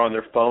kids are on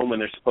their phone when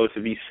they're supposed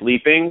to be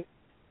sleeping,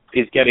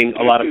 is getting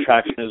a lot of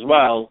traction as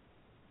well.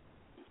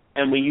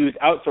 And we use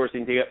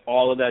outsourcing to get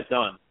all of that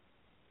done.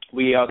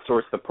 We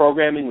outsource the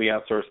programming, we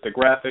outsource the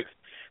graphics.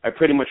 I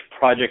pretty much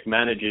project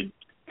manage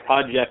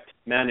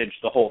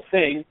the whole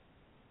thing,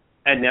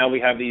 and now we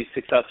have these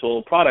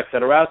successful products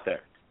that are out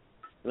there.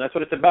 And that's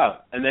what it's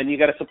about. And then you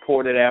got to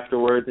support it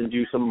afterwards and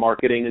do some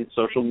marketing and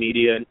social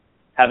media and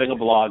having a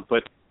blog.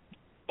 But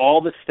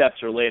all the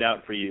steps are laid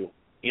out for you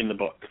in the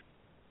book.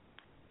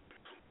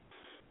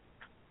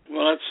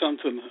 Well, that's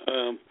something.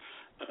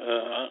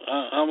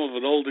 I'm of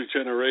an older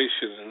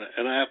generation,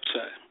 and apps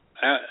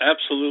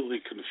absolutely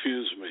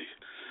confuse me.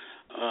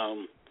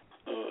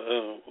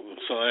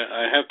 So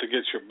I have to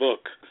get your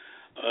book.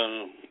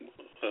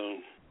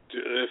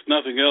 If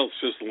nothing else,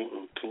 just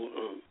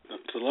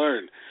to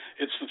learn.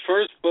 It's the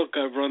first book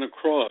I've run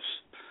across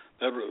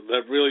that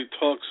really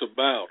talks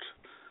about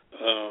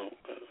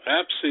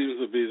apps. Seems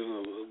to be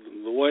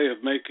the way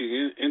of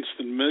making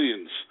instant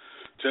millions,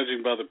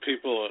 judging by the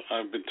people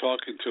I've been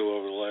talking to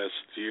over the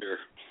last year.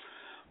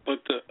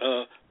 But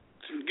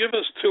give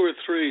us two or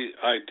three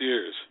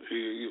ideas.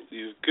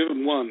 You've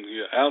given one.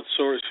 You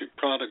outsource, you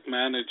product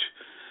manage.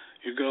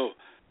 You go.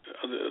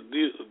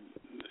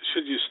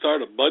 Should you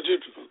start a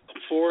budget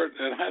for it?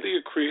 And how do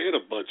you create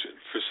a budget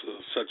for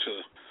such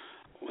a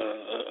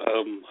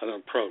an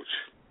approach?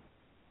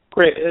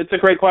 Great. It's a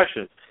great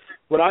question.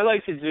 What I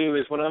like to do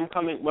is when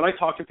I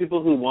talk to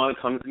people who want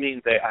to come to me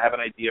and say, I have an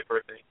idea for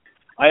a thing,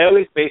 I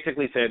always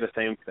basically say the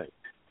same thing.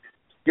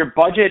 Your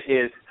budget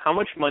is how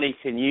much money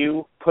can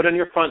you put on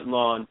your front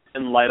lawn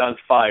and light on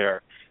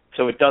fire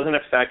so it doesn't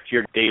affect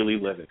your daily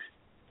living.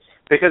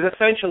 Because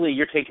essentially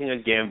you're taking a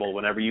gamble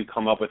whenever you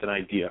come up with an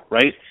idea,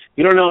 right?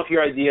 You don't know if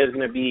your idea is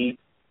going to be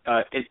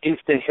an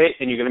instant hit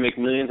and you're going to make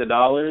millions of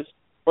dollars,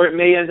 or it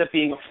may end up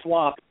being a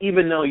flop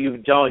even though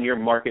you've done your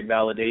market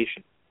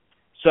validation.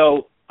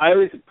 So I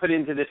always put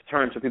into this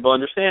term so people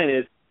understand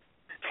is,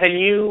 can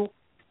you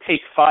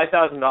take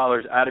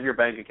 $5,000 out of your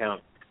bank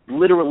account,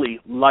 literally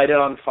light it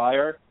on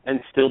fire,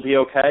 and still be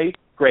okay?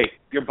 Great.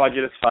 Your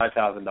budget is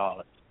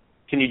 $5,000.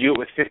 Can you do it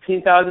with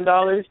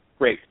 $15,000?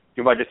 Great.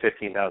 Your budget is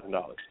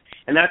 $15,000.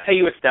 And that's how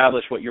you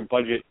establish what your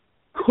budget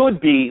could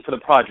be for the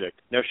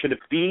project. Now, should it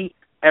be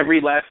every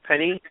last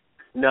penny?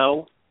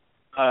 No.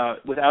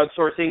 With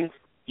outsourcing,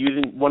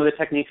 using one of the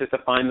techniques is to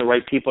find the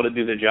right people to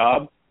do the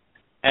job.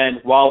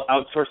 And while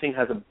outsourcing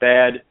has a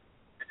bad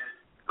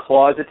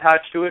clause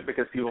attached to it,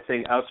 because people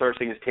think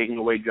outsourcing is taking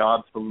away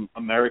jobs from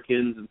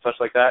Americans and such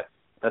like that,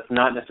 that's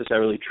not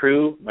necessarily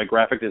true. My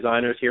graphic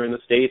designer is here in the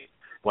States.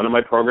 One of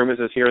my programmers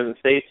is here in the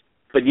States.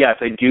 But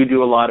yes, I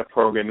do a lot of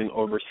programming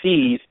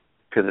overseas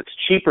because it's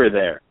cheaper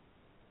there,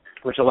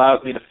 which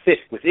allows me to fit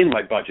within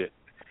my budget.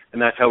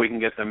 And that's how we can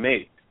get them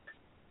made.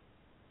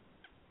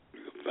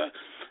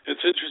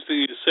 It's interesting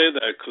you say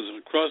that, because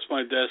across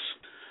my desk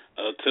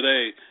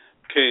today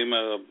came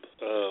a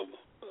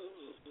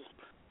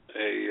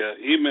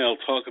email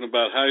talking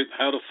about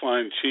how to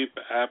find cheap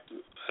app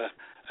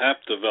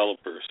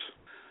developers.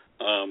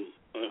 I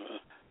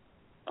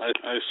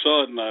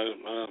saw it and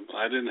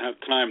I didn't have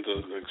time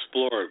to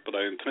explore it, but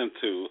I intend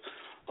to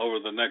over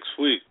the next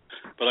week.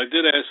 But I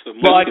did ask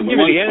them. Well, I can give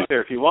you the answer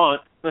if you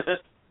want. Go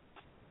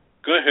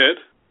ahead.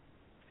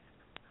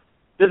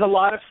 There's a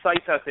lot of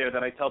sites out there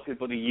that I tell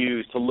people to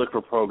use to look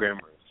for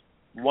programmers.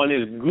 One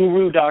is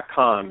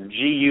guru.com,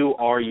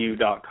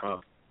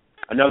 Guru.com.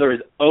 Another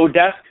is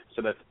Odesk,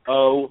 so that's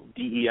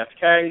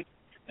Odesk,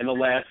 and the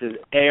last is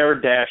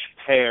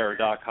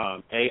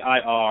air-pair.com,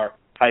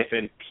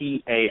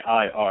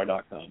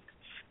 AIR-PAIR.com.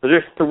 So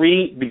there's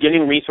 3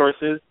 beginning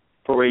resources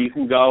for where you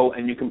can go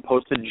and you can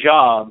post a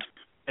job,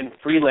 and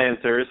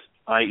freelancers,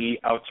 i.e.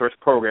 outsourced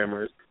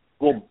programmers,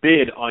 will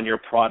bid on your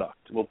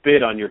product, will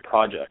bid on your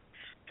project.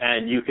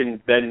 And you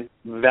can then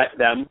vet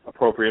them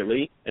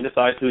appropriately and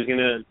decide who's going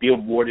to be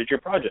awarded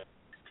your project.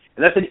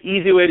 And that's an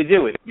easy way to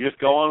do it. You just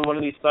go on one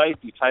of these sites,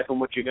 you type in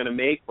what you're going to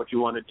make, what you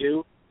want to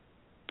do.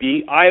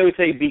 I always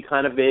say be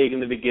kind of vague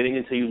in the beginning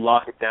until you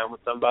lock it down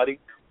with somebody.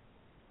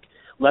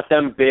 Let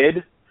them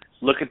bid.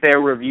 Look at their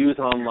reviews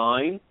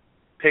online.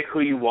 Pick who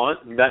you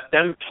want. Vet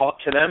them. Talk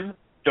to them.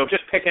 Don't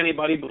just pick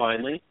anybody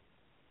blindly.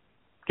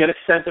 Get a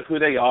sense of who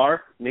they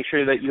are. Make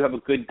sure that you have a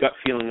good gut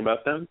feeling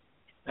about them.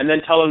 And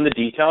then tell them the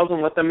details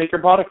and let them make your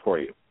product for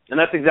you. And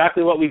that's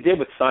exactly what we did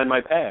with Sign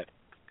My Pad.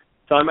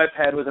 Sign My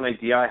Pad was an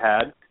idea I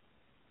had.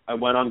 I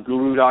went on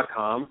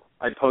Guru.com.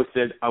 I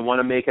posted, I want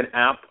to make an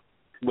app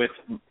with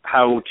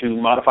how to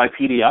modify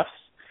PDFs.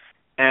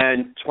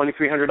 And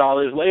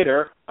 $2,300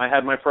 later, I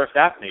had my first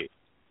app made.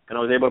 And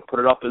I was able to put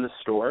it up in the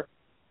store.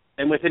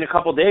 And within a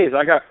couple of days,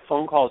 I got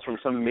phone calls from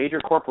some major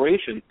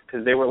corporations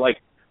because they were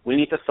like, we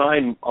need to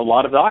sign a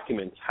lot of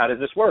documents. How does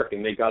this work?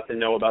 And they got to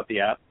know about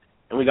the app.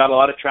 And we got a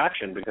lot of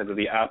traction because of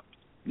the app,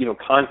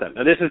 concept.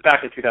 Now, this is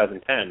back in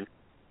 2010,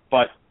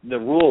 but the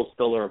rules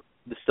still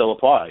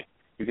apply.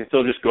 You can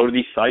still just go to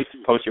these sites,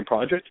 post your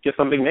project, get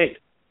something made.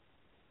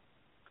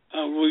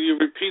 Will you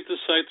repeat the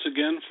sites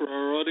again for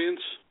our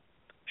audience?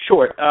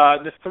 Sure.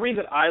 The 3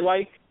 that I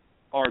like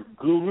are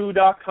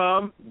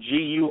Guru.com,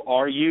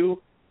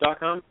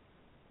 Guru.com,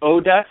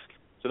 Odesk,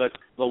 so that's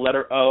the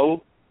letter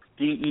O,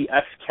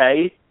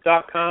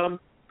 Desk.com,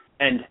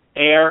 and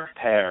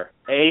AirPair,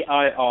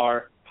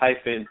 AIR-PAIR.com.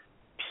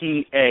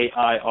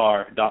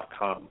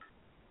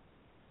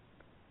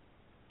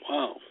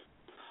 Wow.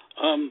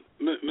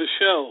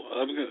 Michelle,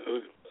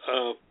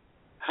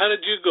 how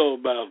did you go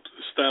about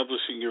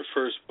establishing your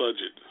first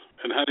budget,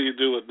 and how do you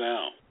do it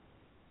now?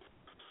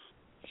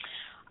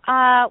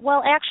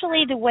 Well,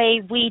 actually, the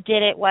way we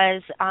did it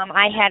was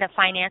I had a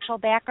financial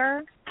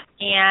backer,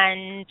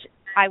 and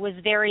I was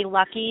very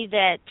lucky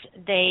that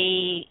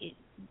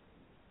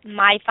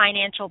my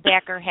financial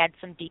backer had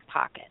some deep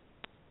pockets.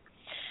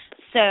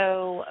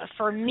 So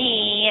for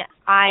me,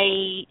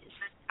 I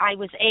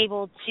was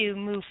able to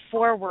move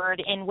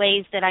forward in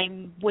ways that I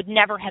would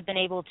never have been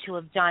able to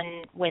have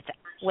done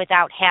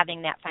without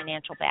having that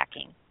financial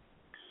backing.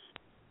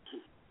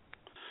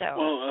 So,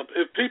 well,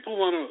 if people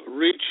want to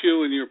reach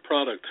you and your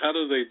product, how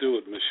do they do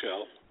it,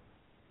 Michelle?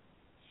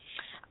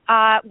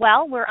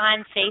 Well, we're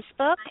on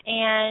Facebook,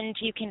 and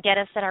you can get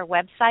us at our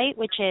website,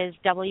 which is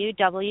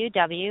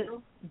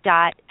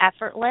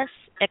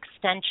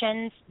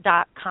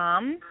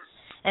www.effortlessextensions.com,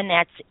 and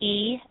that's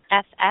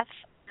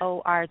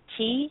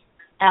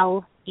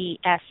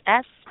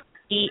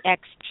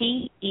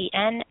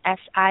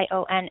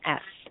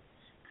EFFORTLESSEXTENSIONS.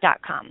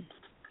 .com.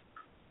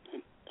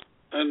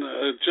 And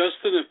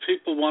Justin, if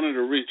people wanted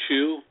to reach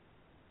you,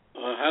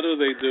 how do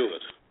they do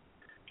it?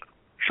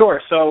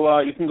 Sure. So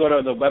you can go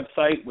to the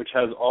website, which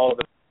has all of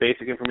the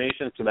basic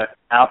information. So that's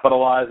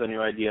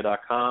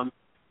appitalizeonyouridea.com,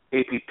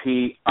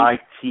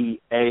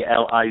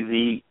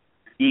 APPITALIZE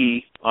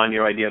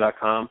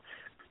onyouridea.com.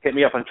 Hit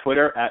me up on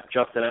Twitter at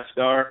Justin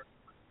Escar,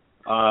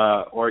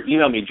 or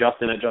email me,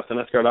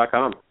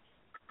 justin@justinescar.com.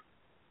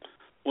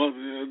 Well,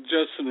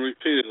 Justin,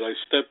 repeat it. I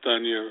stepped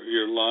on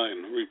your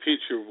line. Repeat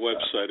your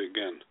website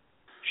again.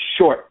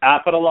 Sure.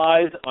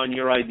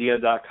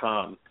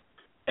 Appitalizeonyouridea.com.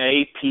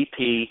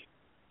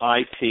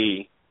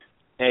 APPITALIZE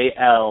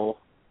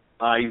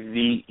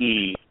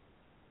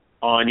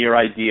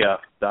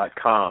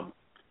onyouridea.com.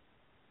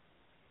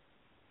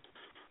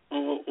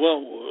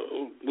 Well,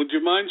 would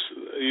you mind?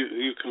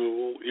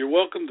 You're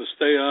welcome to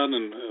stay on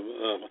and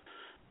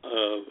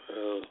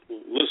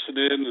listen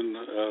in and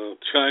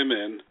chime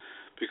in,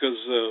 because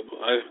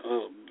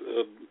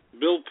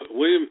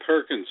William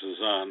Perkins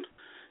is on.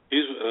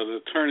 He's an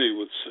attorney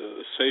with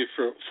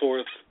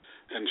Seyfarth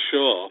and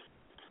Shaw.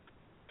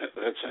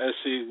 That's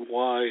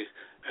SEYFARTH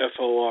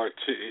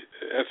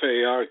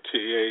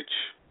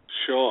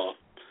Shaw,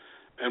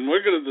 and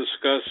we're going to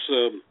discuss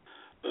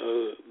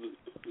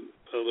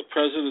the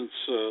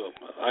president's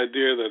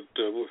idea that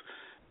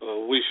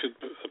we should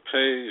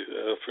pay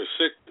for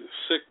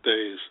sick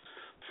days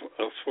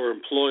for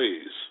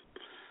employees,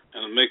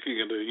 and making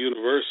it a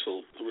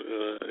universal.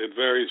 It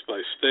varies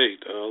by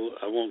state.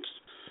 I won't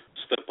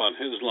step on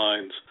his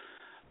lines,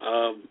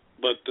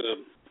 but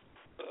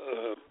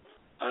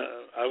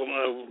I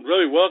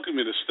really welcome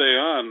you to stay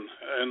on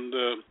and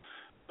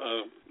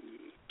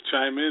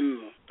chime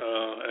in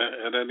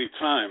at any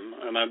time,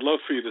 and I'd love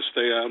for you to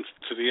stay on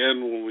to the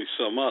end when we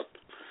sum up.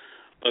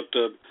 But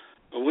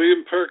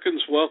William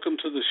Perkins, welcome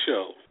to the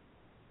show.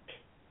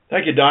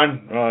 Thank you,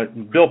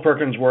 Don. Bill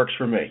Perkins works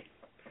for me.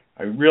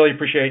 I really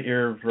appreciate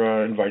your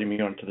inviting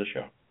me on to the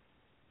show.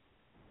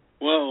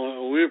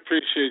 Well, we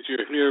appreciate you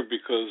here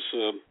because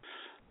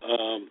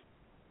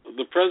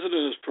the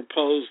president has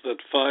proposed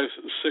that 5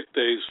 sick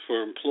days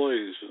for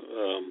employees,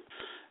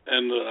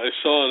 and I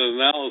saw an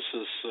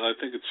analysis, I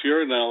think it's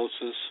your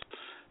analysis,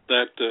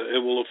 that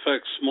it will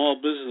affect small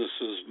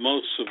businesses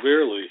most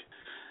severely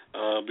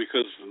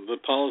because the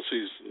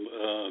policies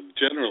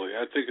generally,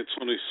 I think it's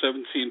only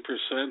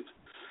 17%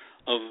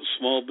 of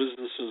small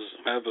businesses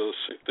have a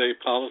sick day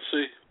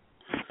policy.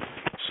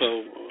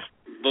 So,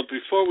 but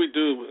before we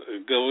do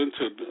go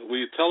into it, will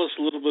you tell us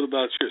a little bit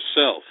about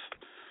yourself?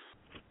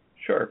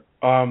 Sure.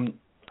 I'm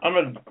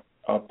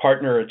a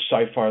partner at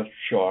Seyfarth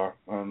Shaw.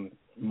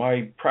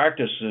 My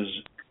practice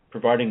is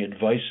providing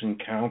advice and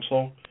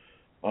counsel.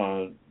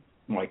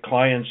 My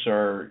clients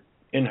are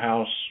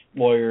in-house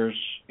lawyers,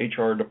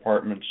 HR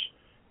departments,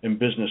 and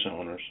business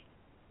owners.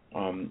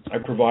 I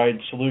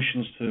provide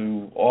solutions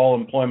to all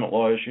employment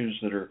law issues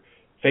that are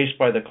faced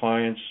by the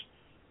clients.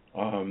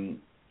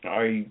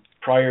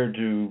 Prior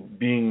to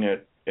being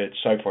at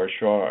Seyfarth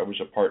Shaw, I was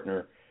a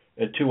partner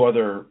at 2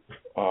 other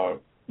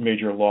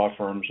major law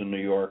firms in New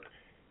York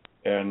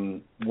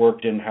and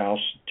worked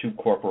in-house 2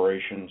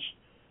 corporations.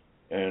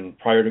 And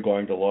prior to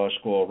going to law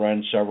school,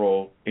 ran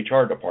several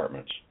HR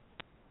departments.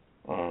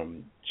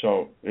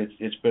 So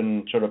it's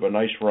been sort of a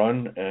nice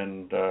run,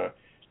 and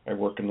I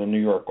work in the New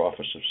York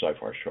office of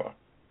Seyfarth Shaw,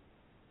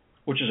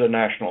 which is a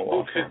national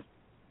law firm.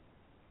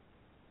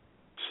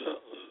 So,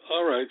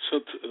 all right. So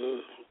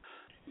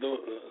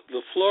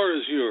the floor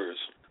is yours.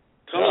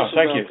 Tell us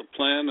about the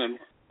plan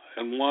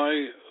and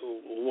why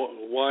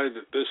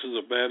this is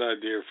a bad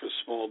idea for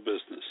small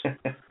business.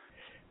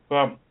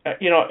 Well,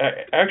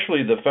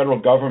 actually, the federal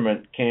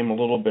government came a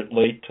little bit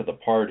late to the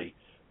party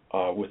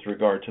with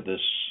regard to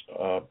this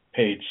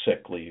paid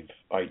sick leave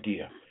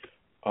idea.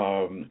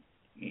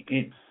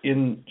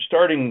 In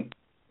starting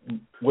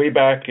way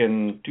back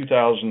in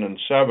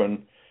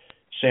 2007,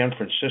 San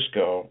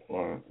Francisco,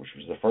 which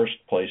was the first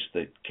place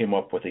that came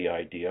up with the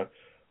idea,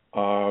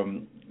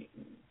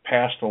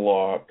 passed a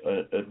law,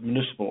 a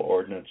municipal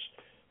ordinance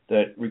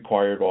that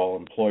required all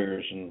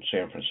employers in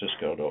San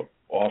Francisco to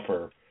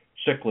offer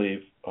sick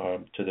leave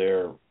to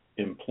their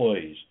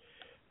employees.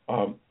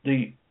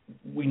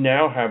 We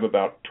now have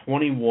about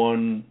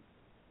 21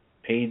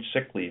 paid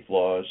sick leave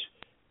laws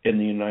in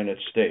the United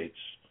States.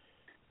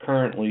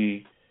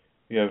 Currently,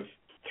 we have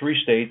 3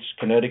 states,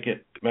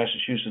 Connecticut,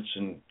 Massachusetts,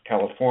 and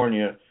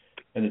California,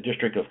 and the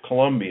District of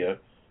Columbia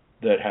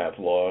that have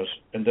laws,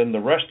 and then the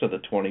rest of the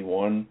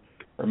 21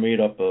 are made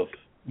up of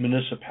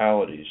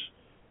municipalities.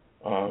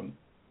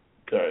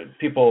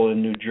 People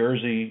in New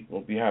Jersey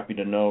will be happy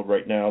to know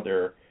right now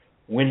they're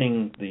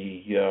winning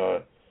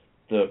the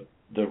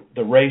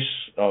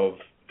race of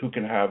who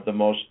can have the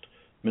most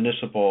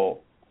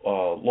municipal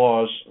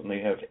laws, and they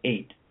have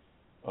 8.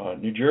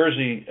 New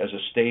Jersey, as a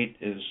state,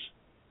 is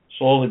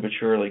slowly but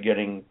surely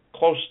getting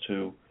close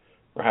to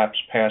perhaps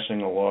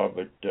passing a law,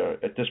 but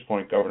at this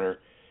point, Governor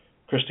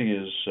Christie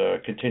is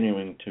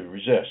continuing to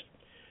resist.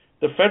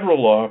 The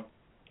federal law,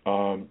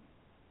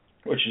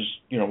 which is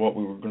what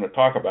we were going to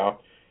talk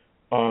about,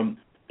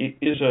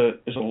 is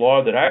a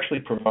law that actually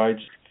provides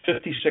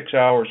 56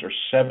 hours or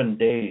 7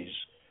 days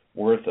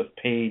worth of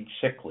paid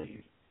sick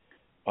leave.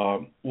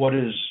 What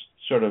is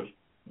sort of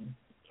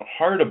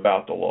hard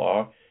about the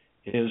law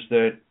is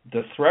that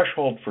the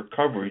threshold for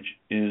coverage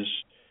is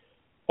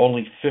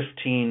only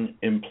 15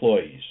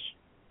 employees.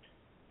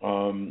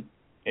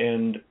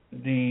 And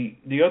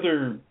the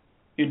other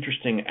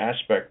interesting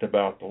aspect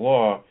about the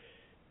law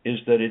is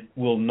that it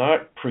will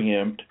not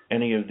preempt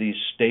any of these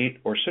state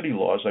or city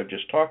laws I've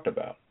just talked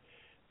about,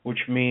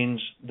 which means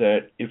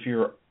that if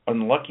you're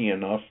unlucky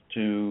enough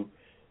to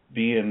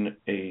be in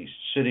a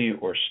city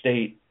or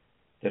state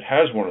that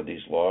has one of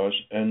these laws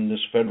and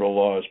this federal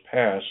law is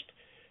passed,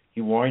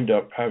 you wind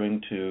up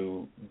having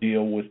to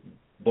deal with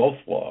both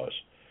laws.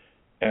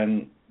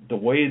 And the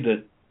way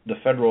that the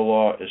federal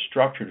law is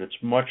structured,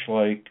 it's much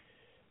like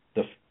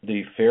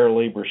the Fair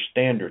Labor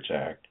Standards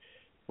Act,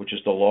 which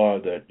is the law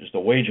that is the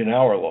wage and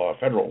hour law,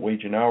 federal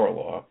wage and hour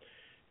law.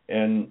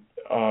 And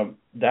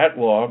that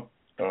law,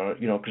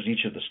 because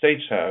each of the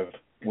states have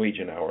wage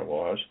and hour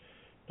laws,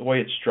 the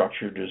way it's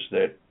structured is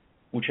that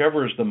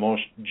whichever is the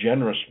most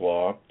generous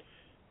law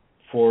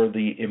for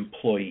the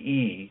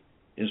employee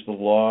is the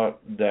law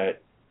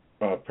that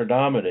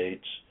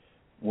predominates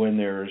when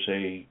there's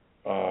a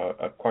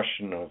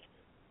question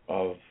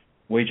of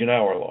wage and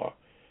hour law.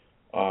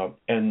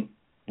 And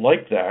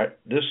like that,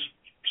 this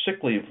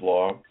sick leave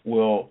law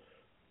will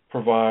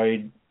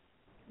provide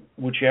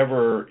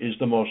whichever is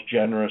the most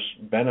generous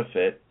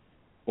benefit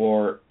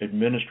or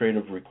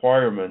administrative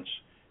requirements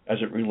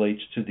as it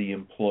relates to the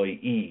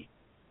employee.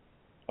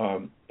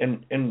 And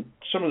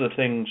some of the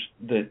things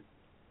that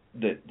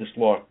this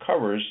law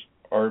covers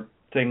are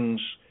things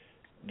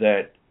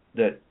that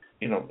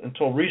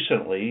until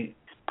recently,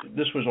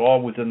 this was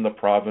all within the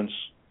province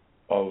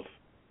of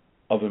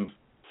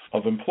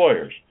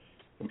employers.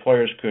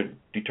 Employers could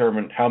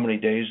determine how many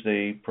days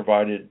they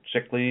provided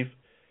sick leave,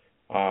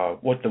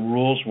 what the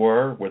rules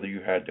were, whether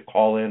you had to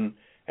call in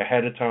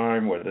ahead of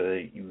time, whether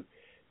you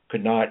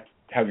could not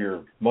have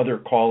your mother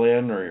call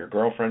in or your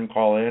girlfriend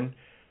call in,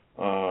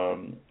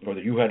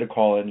 whether you had to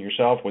call in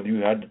yourself, whether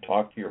you had to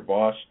talk to your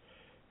boss,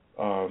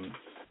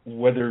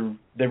 whether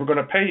they were going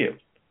to pay you.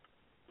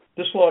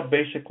 This law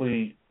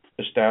basically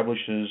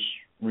establishes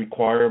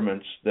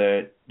requirements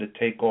that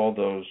take all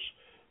those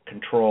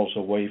controls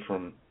away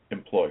from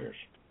employers.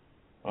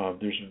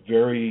 There's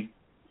very,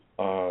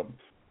 I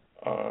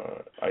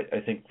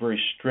think,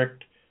 very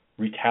strict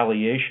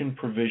retaliation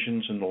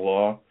provisions in the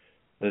law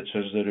that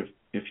says that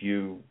if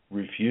you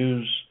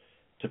refuse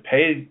to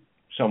pay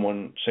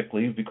someone sick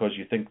leave because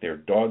you think they're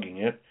dogging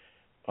it,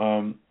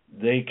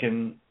 they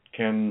can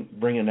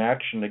bring an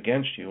action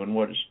against you. And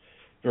what is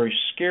very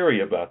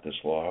scary about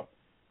this law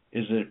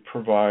is that it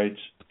provides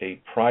a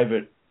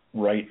private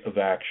right of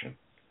action.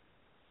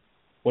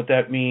 What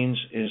that means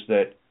is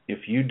that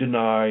if you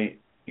deny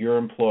your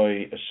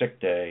employee a sick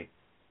day,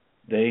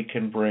 they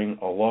can bring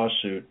a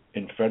lawsuit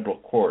in federal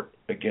court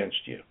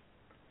against you.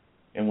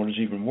 And what is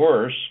even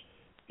worse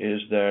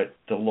is that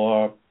the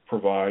law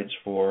provides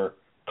for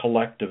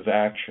collective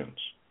actions.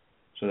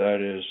 So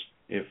that is,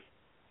 if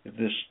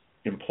this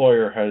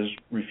employer has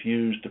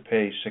refused to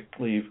pay sick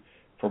leave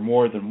for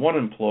more than one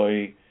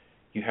employee,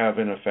 you have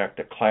in effect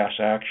a class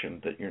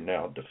action that you're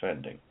now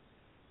defending.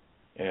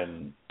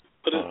 And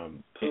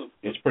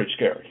it's pretty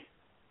scary.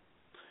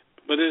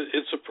 But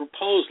it's a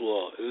proposed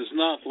law. It is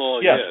not law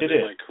yet. Yes, it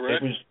is. Am I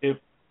correct?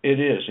 It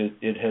is.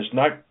 It has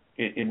not.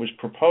 It was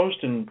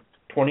proposed in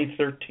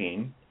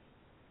 2013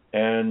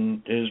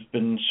 and has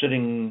been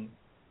sitting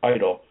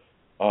idle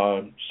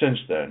since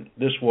then.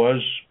 This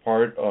was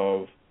part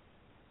of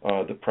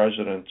the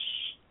President's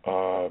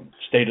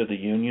State of the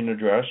Union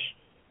address,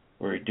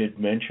 where he did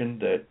mention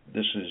that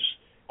this is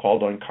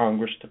called on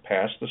Congress to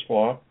pass this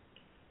law.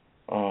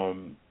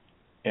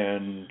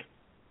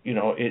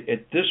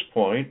 At this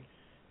point,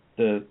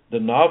 the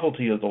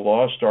novelty of the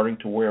law is starting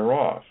to wear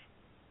off.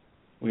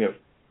 We have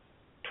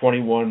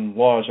 21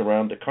 laws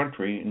around the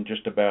country in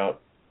just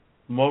about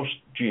most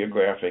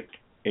geographic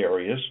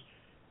areas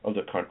of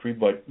the country,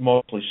 but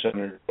mostly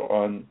centered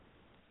on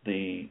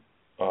the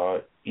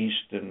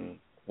East and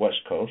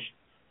West Coast.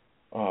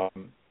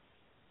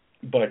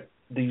 But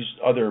these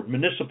other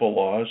municipal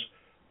laws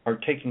are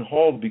taking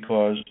hold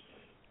because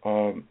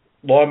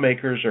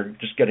lawmakers are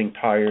just getting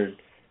tired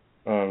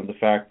of the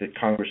fact that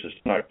Congress is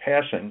not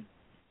passing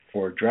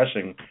for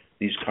addressing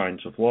these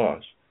kinds of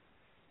laws.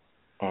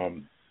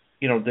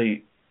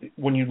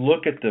 When you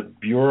look at the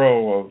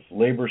Bureau of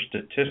Labor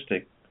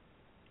Statistics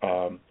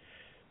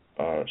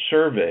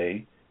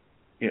survey,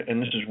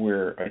 and this is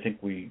where I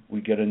think we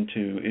get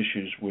into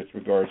issues with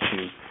regard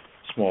to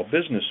small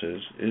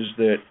businesses, is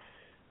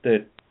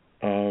that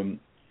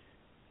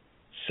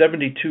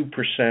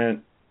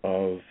 72%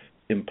 of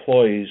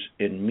employees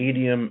in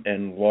medium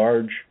and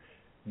large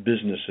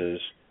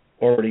businesses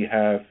already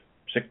have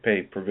sick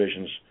pay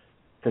provisions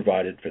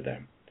provided for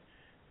them.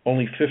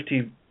 Only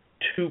 52%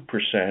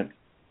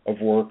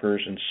 of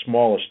workers in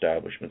small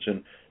establishments,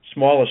 and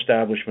small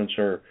establishments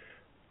are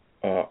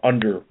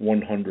under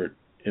 100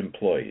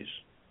 employees.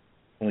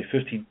 only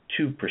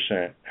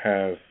 52%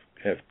 have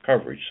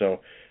coverage. So,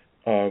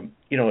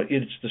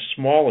 it's the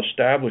small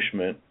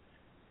establishment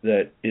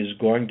that is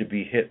going to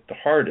be hit the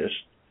hardest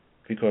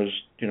because,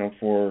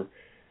 for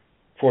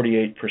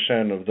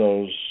 48% of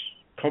those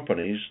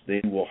companies,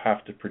 they will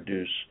have to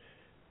produce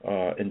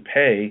and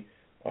pay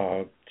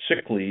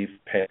sick leave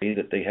pay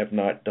that they have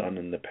not done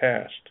in the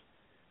past.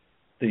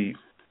 The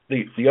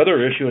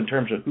other issue in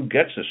terms of who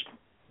gets this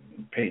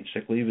paid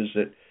sick leave is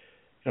that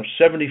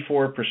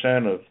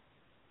 74% of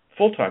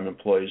full-time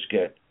employees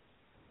get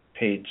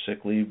paid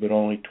sick leave, but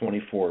only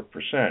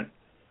 24%.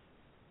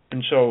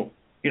 And so,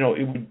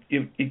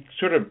 it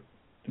sort of,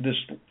 this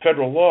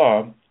federal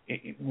law,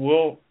 it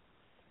will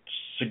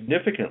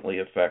significantly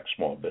affect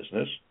small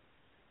business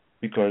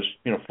because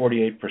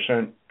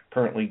 48%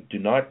 currently do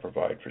not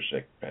provide for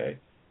sick pay,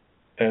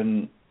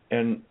 and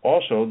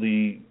also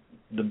the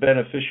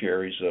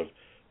beneficiaries of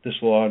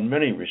this law in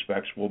many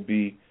respects will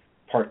be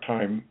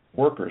part-time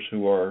workers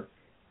who are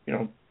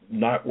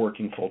not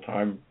working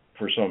full-time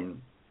for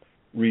some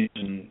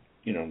reason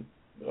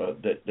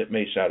that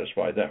may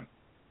satisfy them.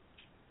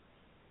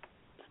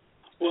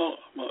 Well,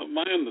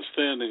 my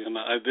understanding, and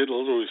I did a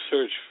little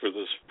research for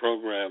this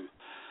program,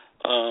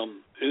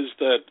 is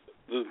that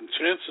the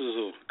chances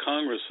of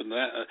Congress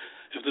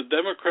if the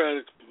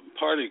Democratic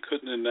Party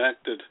couldn't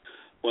enact it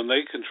when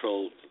they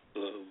controlled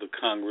the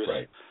Congress,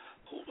 right,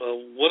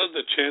 what are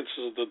the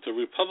chances that the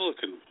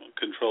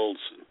Republican-controlled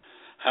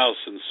House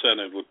and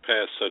Senate would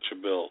pass such a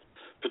bill,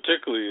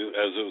 particularly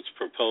as it was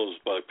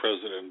proposed by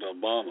President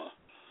Obama?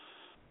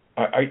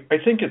 I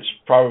think it's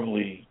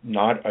probably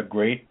not a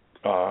great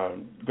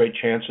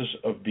chances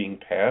of being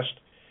passed,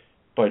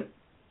 but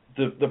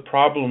the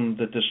problem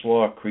that this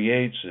law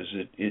creates is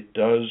it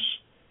does,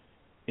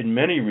 in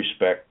many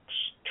respects,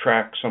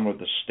 track some of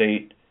the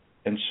state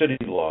and city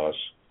laws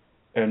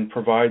and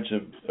provides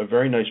a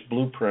very nice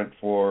blueprint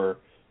for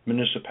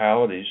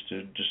municipalities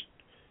to just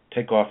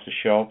take off the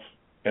shelf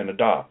and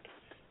adopt.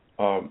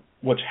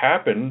 What's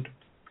happened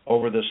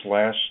over this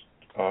last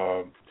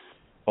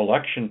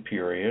election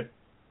period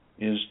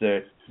is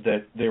that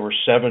there were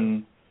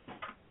seven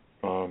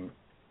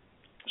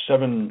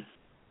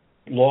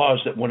laws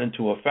that went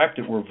into effect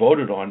that were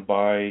voted on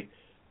by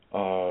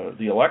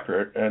the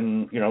electorate,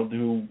 and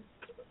who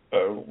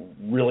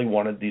really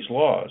wanted these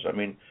laws. I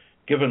mean,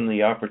 given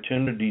the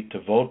opportunity to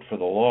vote for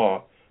the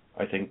law,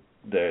 I think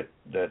that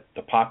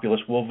the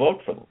populace will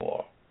vote for the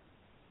law.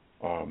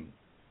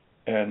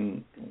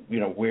 And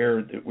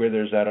where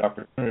there's that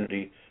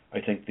opportunity, I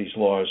think these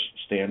laws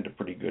stand a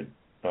pretty good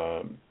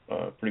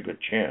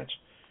chance.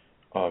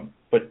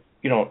 But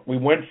we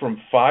went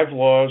from five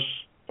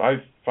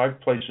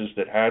places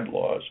that had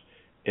laws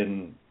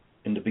in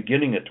the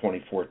beginning of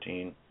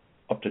 2014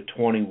 up to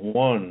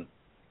 21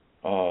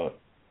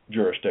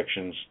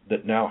 jurisdictions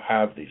that now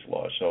have these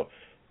laws. So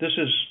this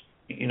is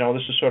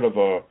sort of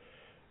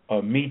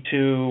a Me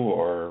Too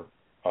or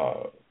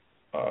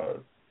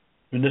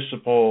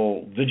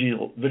municipal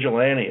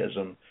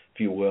vigilantism, if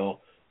you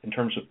will, in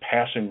terms of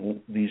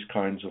passing these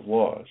kinds of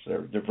laws.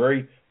 They're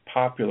very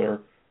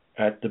popular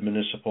at the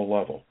municipal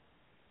level.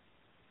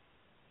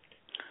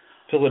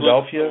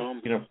 Philadelphia,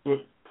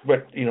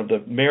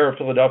 the mayor of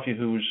Philadelphia,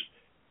 who's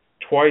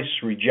twice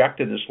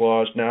rejected this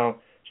law, is now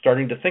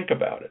starting to think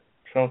about it.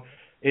 So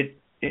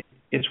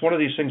it's one of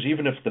these things.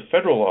 Even if the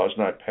federal law is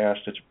not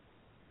passed, it's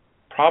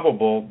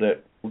probable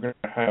that we're going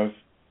to have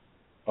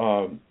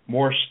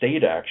more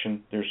state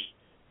action.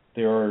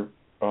 There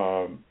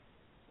are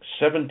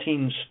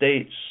 17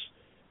 states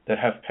that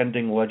have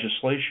pending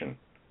legislation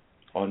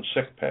on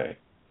sick pay.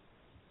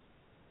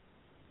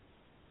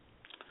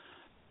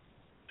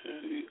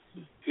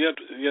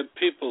 Yet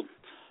people,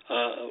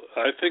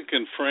 I think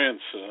in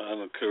France,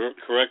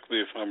 correct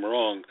me if I'm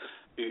wrong,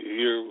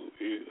 you're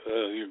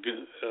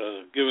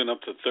given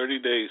up to 30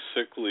 days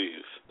sick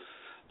leave.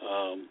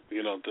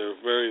 There are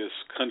various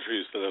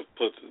countries that have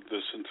put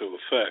this into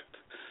effect.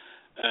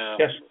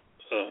 Yes.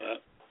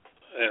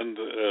 And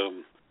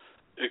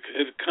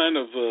it kind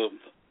of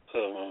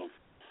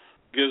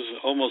gives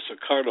almost a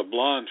carte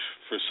blanche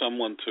for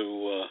someone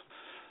to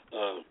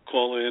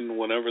call in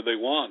whenever they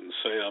want and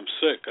say, I'm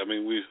sick. I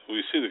mean, we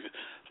see the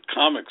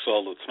comics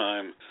all the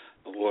time,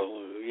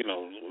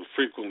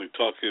 frequently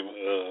talking,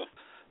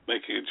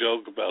 making a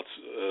joke about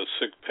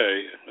sick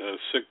pay,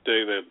 sick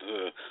day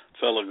that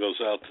fellow goes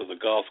out to the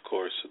golf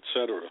course,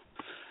 etc.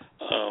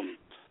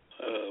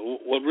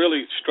 What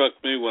really struck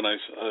me when I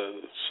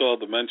saw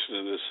the mention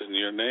of this in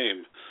your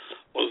name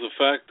was the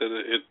fact that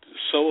it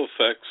so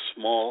affects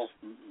small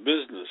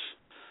business,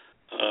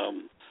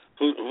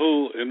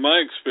 who, in my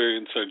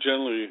experience, are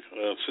generally,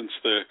 since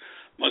they're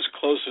much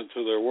closer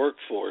to their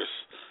workforce,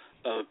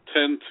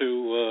 tend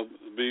to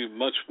be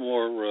much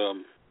more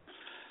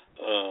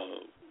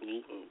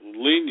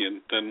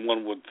lenient than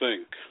one would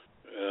think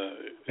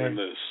in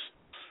this.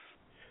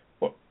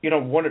 Well,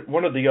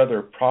 one of the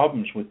other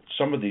problems with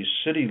some of these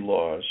city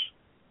laws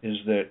is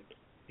that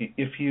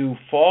if you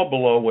fall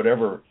below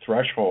whatever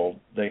threshold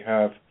they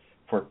have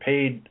for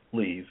paid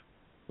leave,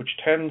 which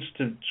tends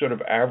to sort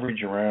of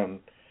average around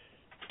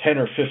 10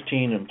 or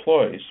 15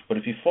 employees. But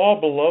if you fall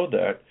below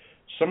that,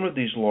 some of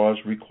these laws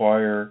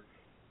require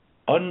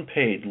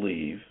unpaid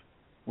leave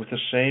with the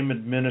same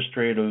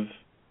administrative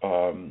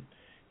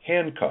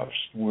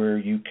handcuffs, where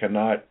you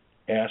cannot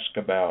ask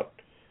about,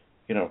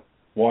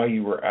 why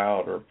you were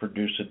out or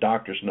produce a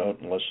doctor's note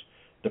unless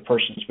the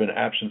person's been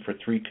absent for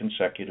 3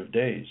 consecutive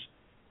days.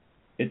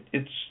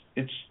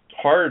 It's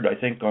hard, I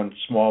think, on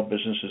small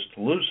businesses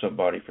to lose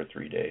somebody for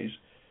 3 days,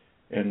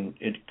 and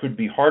it could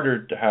be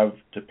harder to have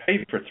to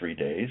pay for 3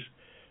 days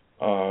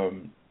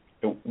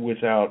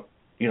without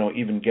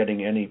even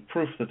getting any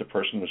proof that the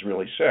person was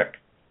really sick.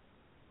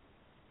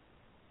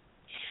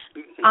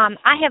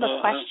 I have a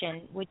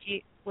question.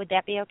 Would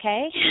that be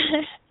okay?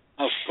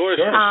 Of course,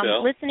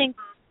 Michelle.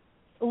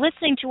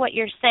 Listening to what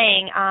you're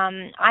saying,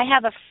 I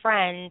have a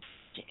friend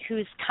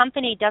whose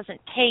company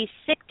doesn't pay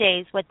sick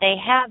days. What they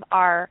have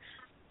are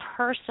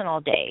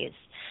personal days.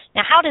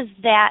 Now, how does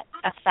that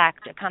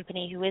affect a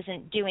company who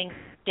isn't doing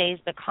days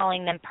but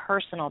calling them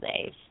personal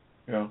days?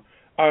 Yeah.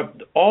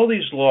 All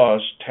these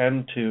laws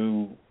tend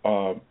to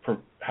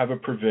have a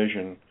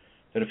provision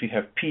that if you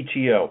have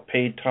PTO,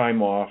 paid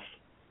time off,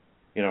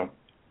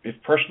 if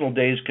personal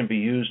days can be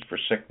used for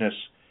sickness,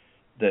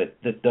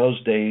 that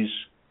those days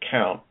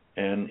count.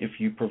 And if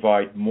you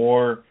provide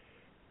more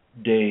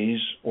days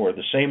or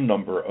the same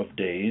number of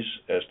days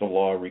as the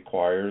law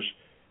requires,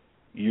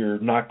 you're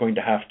not going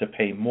to have to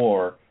pay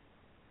more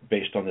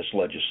based on this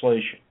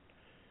legislation.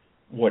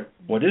 What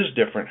is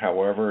different,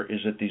 however,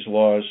 is that these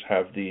laws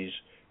have these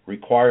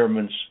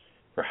requirements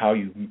for how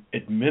you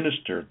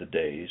administer the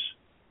days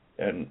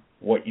and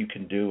what you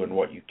can do and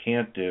what you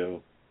can't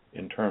do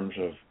in terms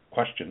of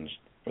questions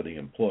for the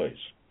employees.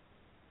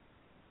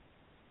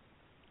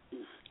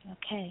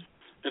 Okay.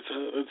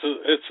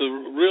 It's a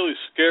really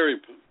scary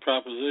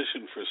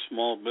proposition for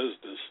small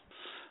business.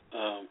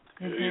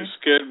 You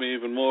scared me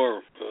even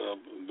more,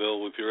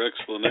 Bill, with your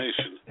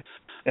explanation.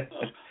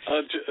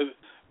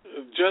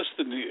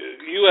 Justin,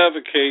 you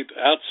advocate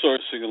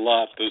outsourcing a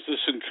lot. Does this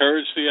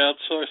encourage the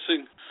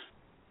outsourcing?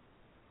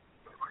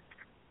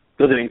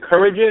 Does it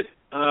encourage it?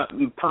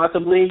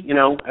 Possibly.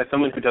 As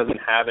someone who doesn't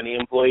have any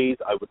employees,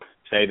 I would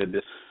say that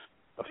this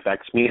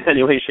affects me in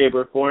any way, shape,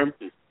 or form.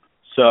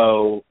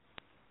 So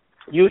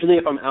usually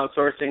if I'm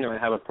outsourcing and I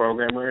have a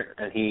programmer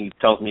and he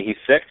tells me he's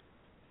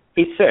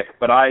sick,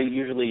 but I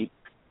usually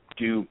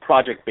do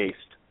project-based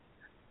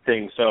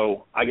things,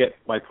 so I get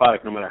my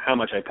product no matter how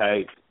much I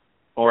pay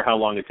or how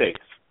long it takes.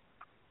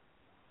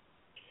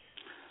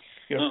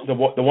 The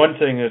one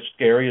thing that's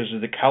scary is that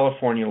the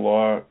California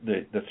law,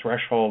 the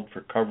threshold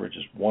for coverage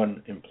is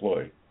 1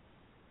 employee.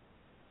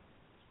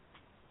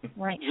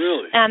 Right.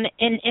 Really?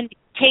 In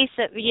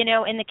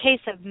the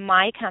case of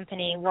my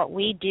company, what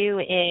we do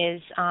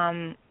is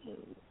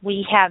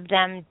we have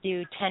them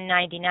do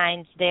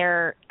 1099s.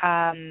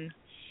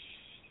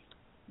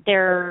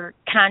 They're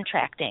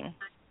contracting.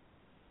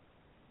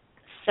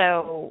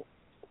 So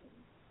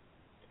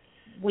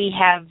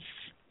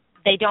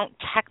they don't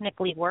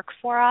technically work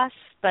for us,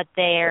 but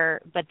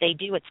they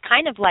do. It's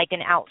kind of like an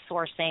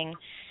outsourcing,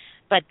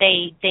 but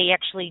they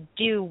actually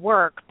do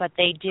work, but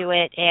they do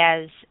it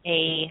as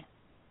a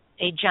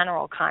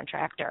general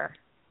contractor.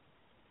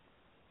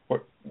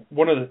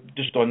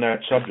 Just on that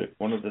subject,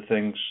 one of the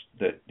things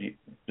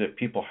that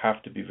people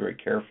have to be very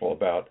careful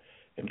about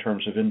in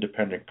terms of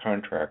independent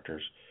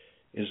contractors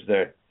is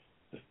that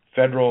the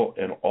federal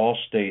and all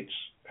states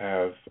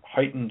have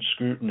heightened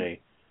scrutiny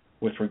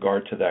with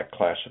regard to that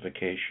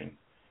classification.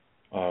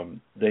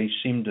 They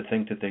seem to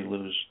think that they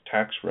lose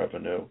tax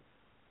revenue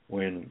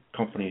when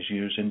companies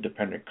use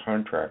independent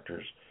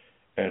contractors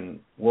and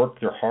work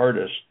their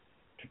hardest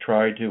to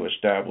try to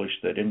establish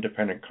that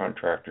independent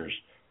contractors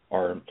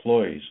are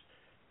employees.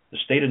 The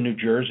state of New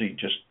Jersey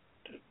just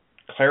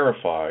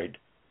clarified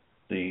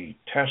the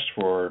test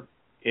for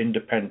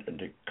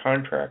independent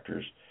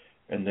contractors,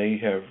 and they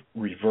have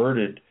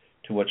reverted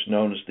to what's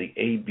known as the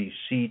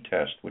ABC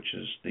test, which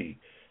is the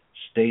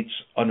state's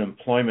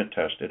unemployment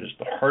test. It is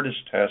the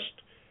hardest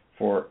test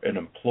for an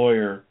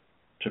employer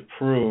to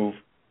prove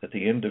that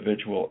the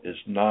individual is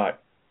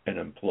not an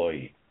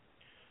employee.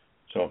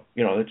 So,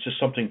 it's just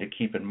something to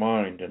keep in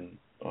mind. And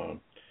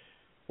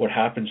what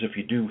happens if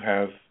you do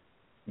have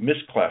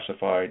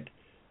misclassified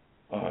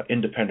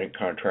independent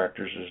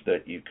contractors is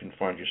that you can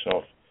find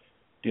yourself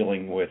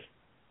dealing with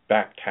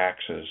back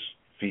taxes,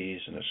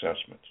 fees, and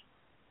assessments.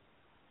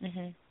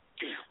 Mm-hmm.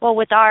 Well,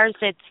 with ours,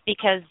 it's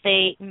because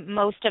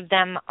most of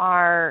them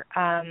are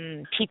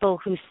people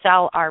who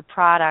sell our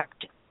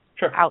product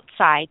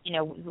outside.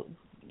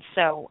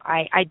 So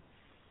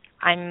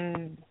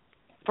I'm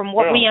from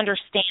what we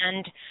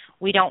understand,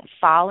 we don't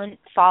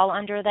fall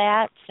under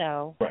that.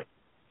 So right.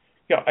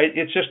 Yeah,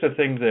 it's just a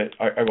thing that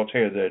I will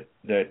tell you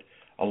that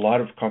a lot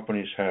of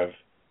companies have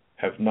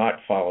not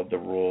followed the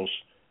rules,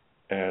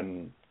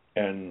 and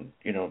they're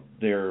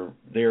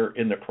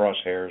in the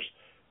crosshairs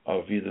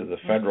of either the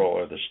federal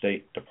or the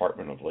state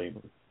Department of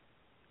Labor.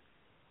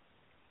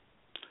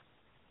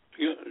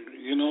 Bill,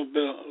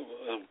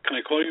 can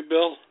I call you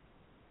Bill?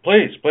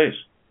 Please.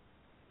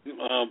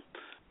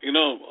 You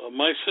know,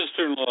 my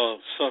sister-in-law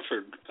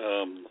suffered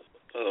a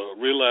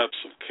relapse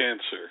of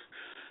cancer,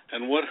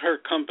 and what her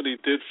company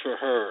did for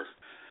her,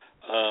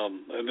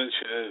 and then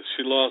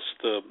she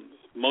lost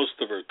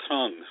most of her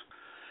tongue,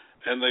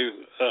 and they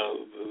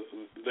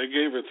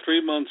gave her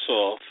 3 months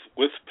off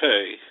with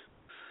pay.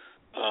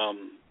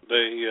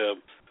 They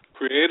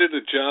created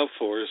a job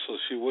for her so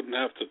she wouldn't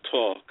have to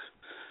talk,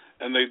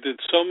 and they did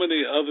so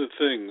many other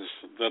things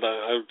that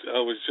I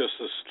was just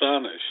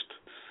astonished.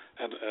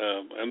 And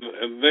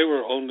they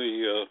were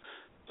only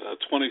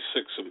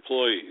 26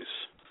 employees,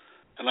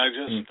 and I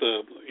just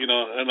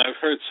and I've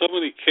heard so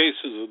many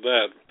cases of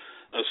that.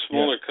 A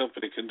smaller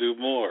company can do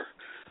more,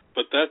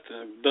 but that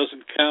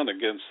doesn't count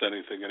against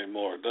anything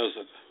anymore, does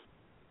it?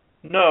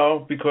 No,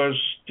 because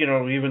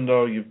even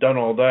though you've done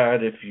all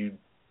that, if you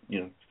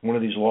one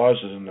of these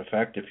laws is in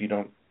effect, if you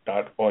don't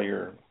dot all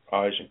your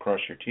I's and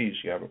cross your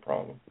T's, you have a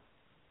problem.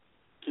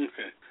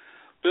 Okay.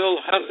 Bill,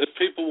 if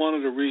people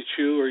wanted to reach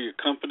you or your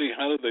company,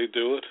 how do they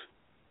do it?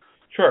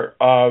 Sure.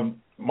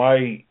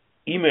 My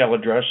email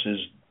address is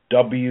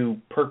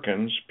wperkins,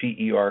 Perkins,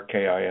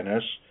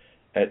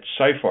 at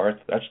Seyfarth.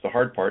 That's the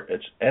hard part.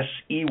 It's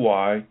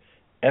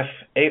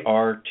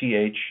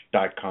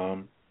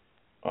SEYFARTH.com.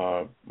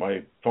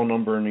 My phone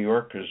number in New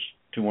York is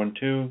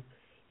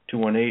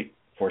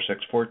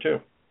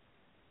 212-218-4642.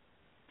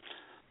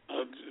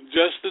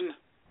 Justin,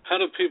 how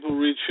do people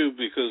reach you?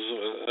 Because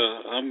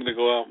I'm going to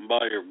go out and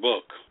buy your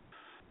book.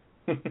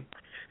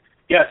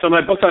 Yeah, so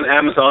my book's on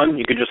Amazon.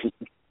 You can just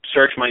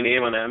search my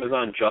name on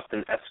Amazon,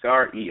 Justin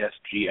Esgar,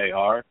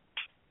 ESGAR.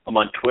 I'm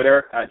on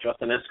Twitter at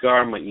Justin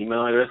Esgar. My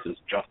email address is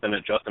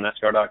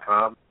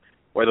justin@justinesgar.com,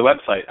 or the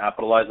website,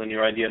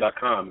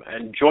 capitalizeonYourIdea.com,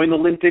 and join the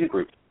LinkedIn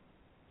group.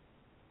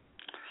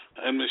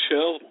 And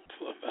Michelle,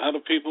 how do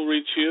people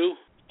reach you?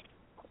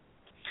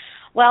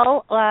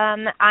 Well,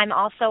 I'm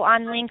also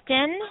on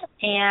LinkedIn,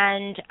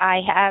 and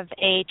I have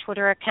a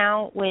Twitter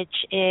account,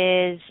 which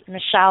is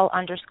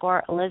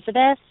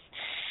Michelle_Elizabeth,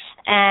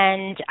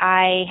 and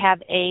I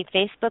have a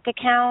Facebook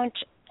account,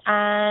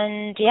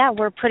 and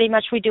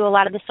we do a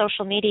lot of the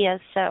social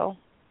media, so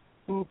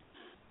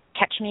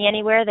catch me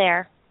anywhere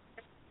there.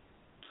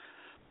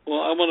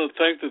 Well, I want to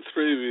thank the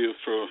three of you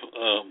for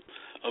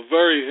a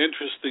very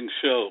interesting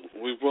show.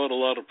 We brought a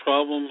lot of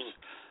problems,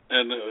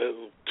 and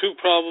 2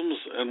 problems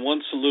and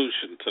 1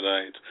 solution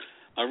tonight.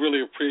 I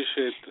really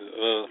appreciate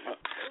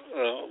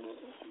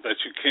that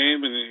you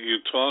came and you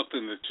talked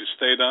and that you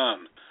stayed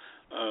on.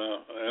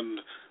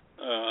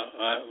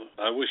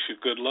 I wish you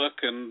good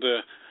luck, and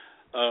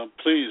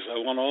please, I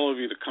want all of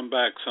you to come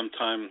back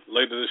sometime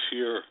later this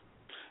year,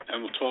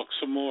 and we'll talk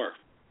some more.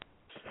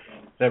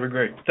 That'd be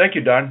great. Thank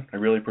you, Don. I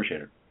really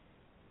appreciate it.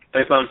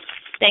 Thanks, Don.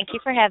 Thank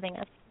you for having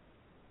us.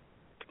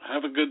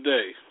 Have a good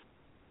day.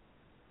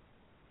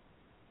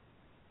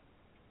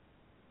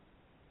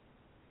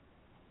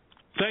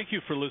 Thank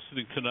you for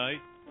listening tonight.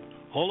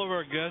 All of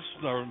our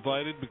guests are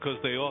invited because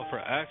they offer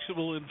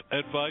actionable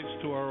advice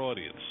to our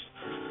audience.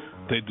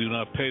 They do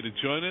not pay to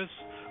join us,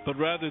 but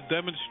rather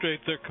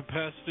demonstrate their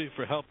capacity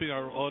for helping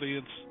our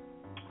audience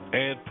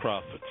add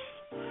profits.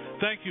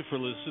 Thank you for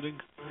listening,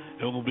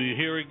 and we'll be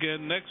here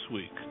again next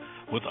week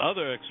with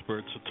other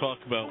experts to talk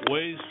about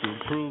ways to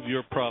improve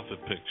your profit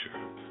picture.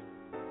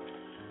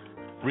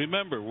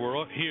 Remember,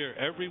 we're here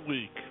every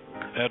week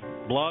at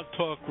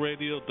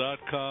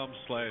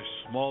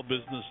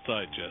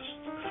blogtalkradio.com/smallbusinessdigest.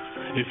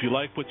 If you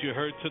like what you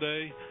heard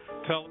today,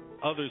 tell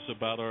others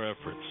about our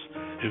efforts.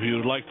 If you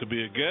would like to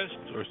be a guest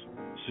or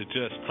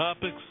suggest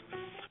topics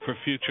for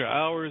future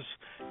hours,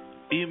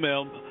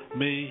 email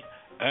me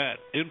at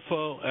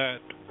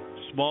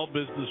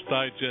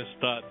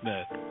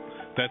info@smallbusinessdigest.net.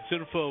 That's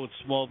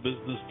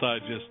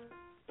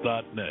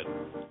info@smallbusinessdigest.net.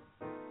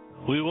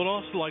 We would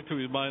also like to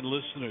remind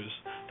listeners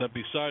that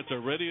besides our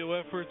radio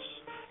efforts,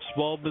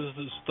 Small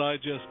Business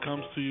Digest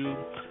comes to you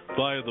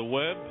via the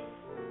web,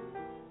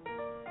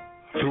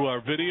 through our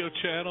video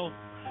channel,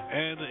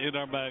 and in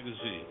our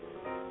magazine.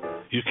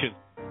 You can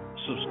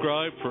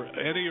subscribe for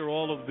any or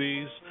all of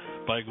these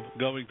by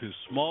going to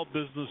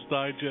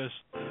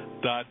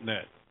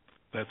smallbusinessdigest.net.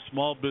 That's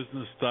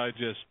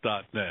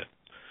smallbusinessdigest.net.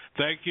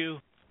 Thank you,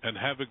 and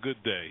have a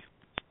good day.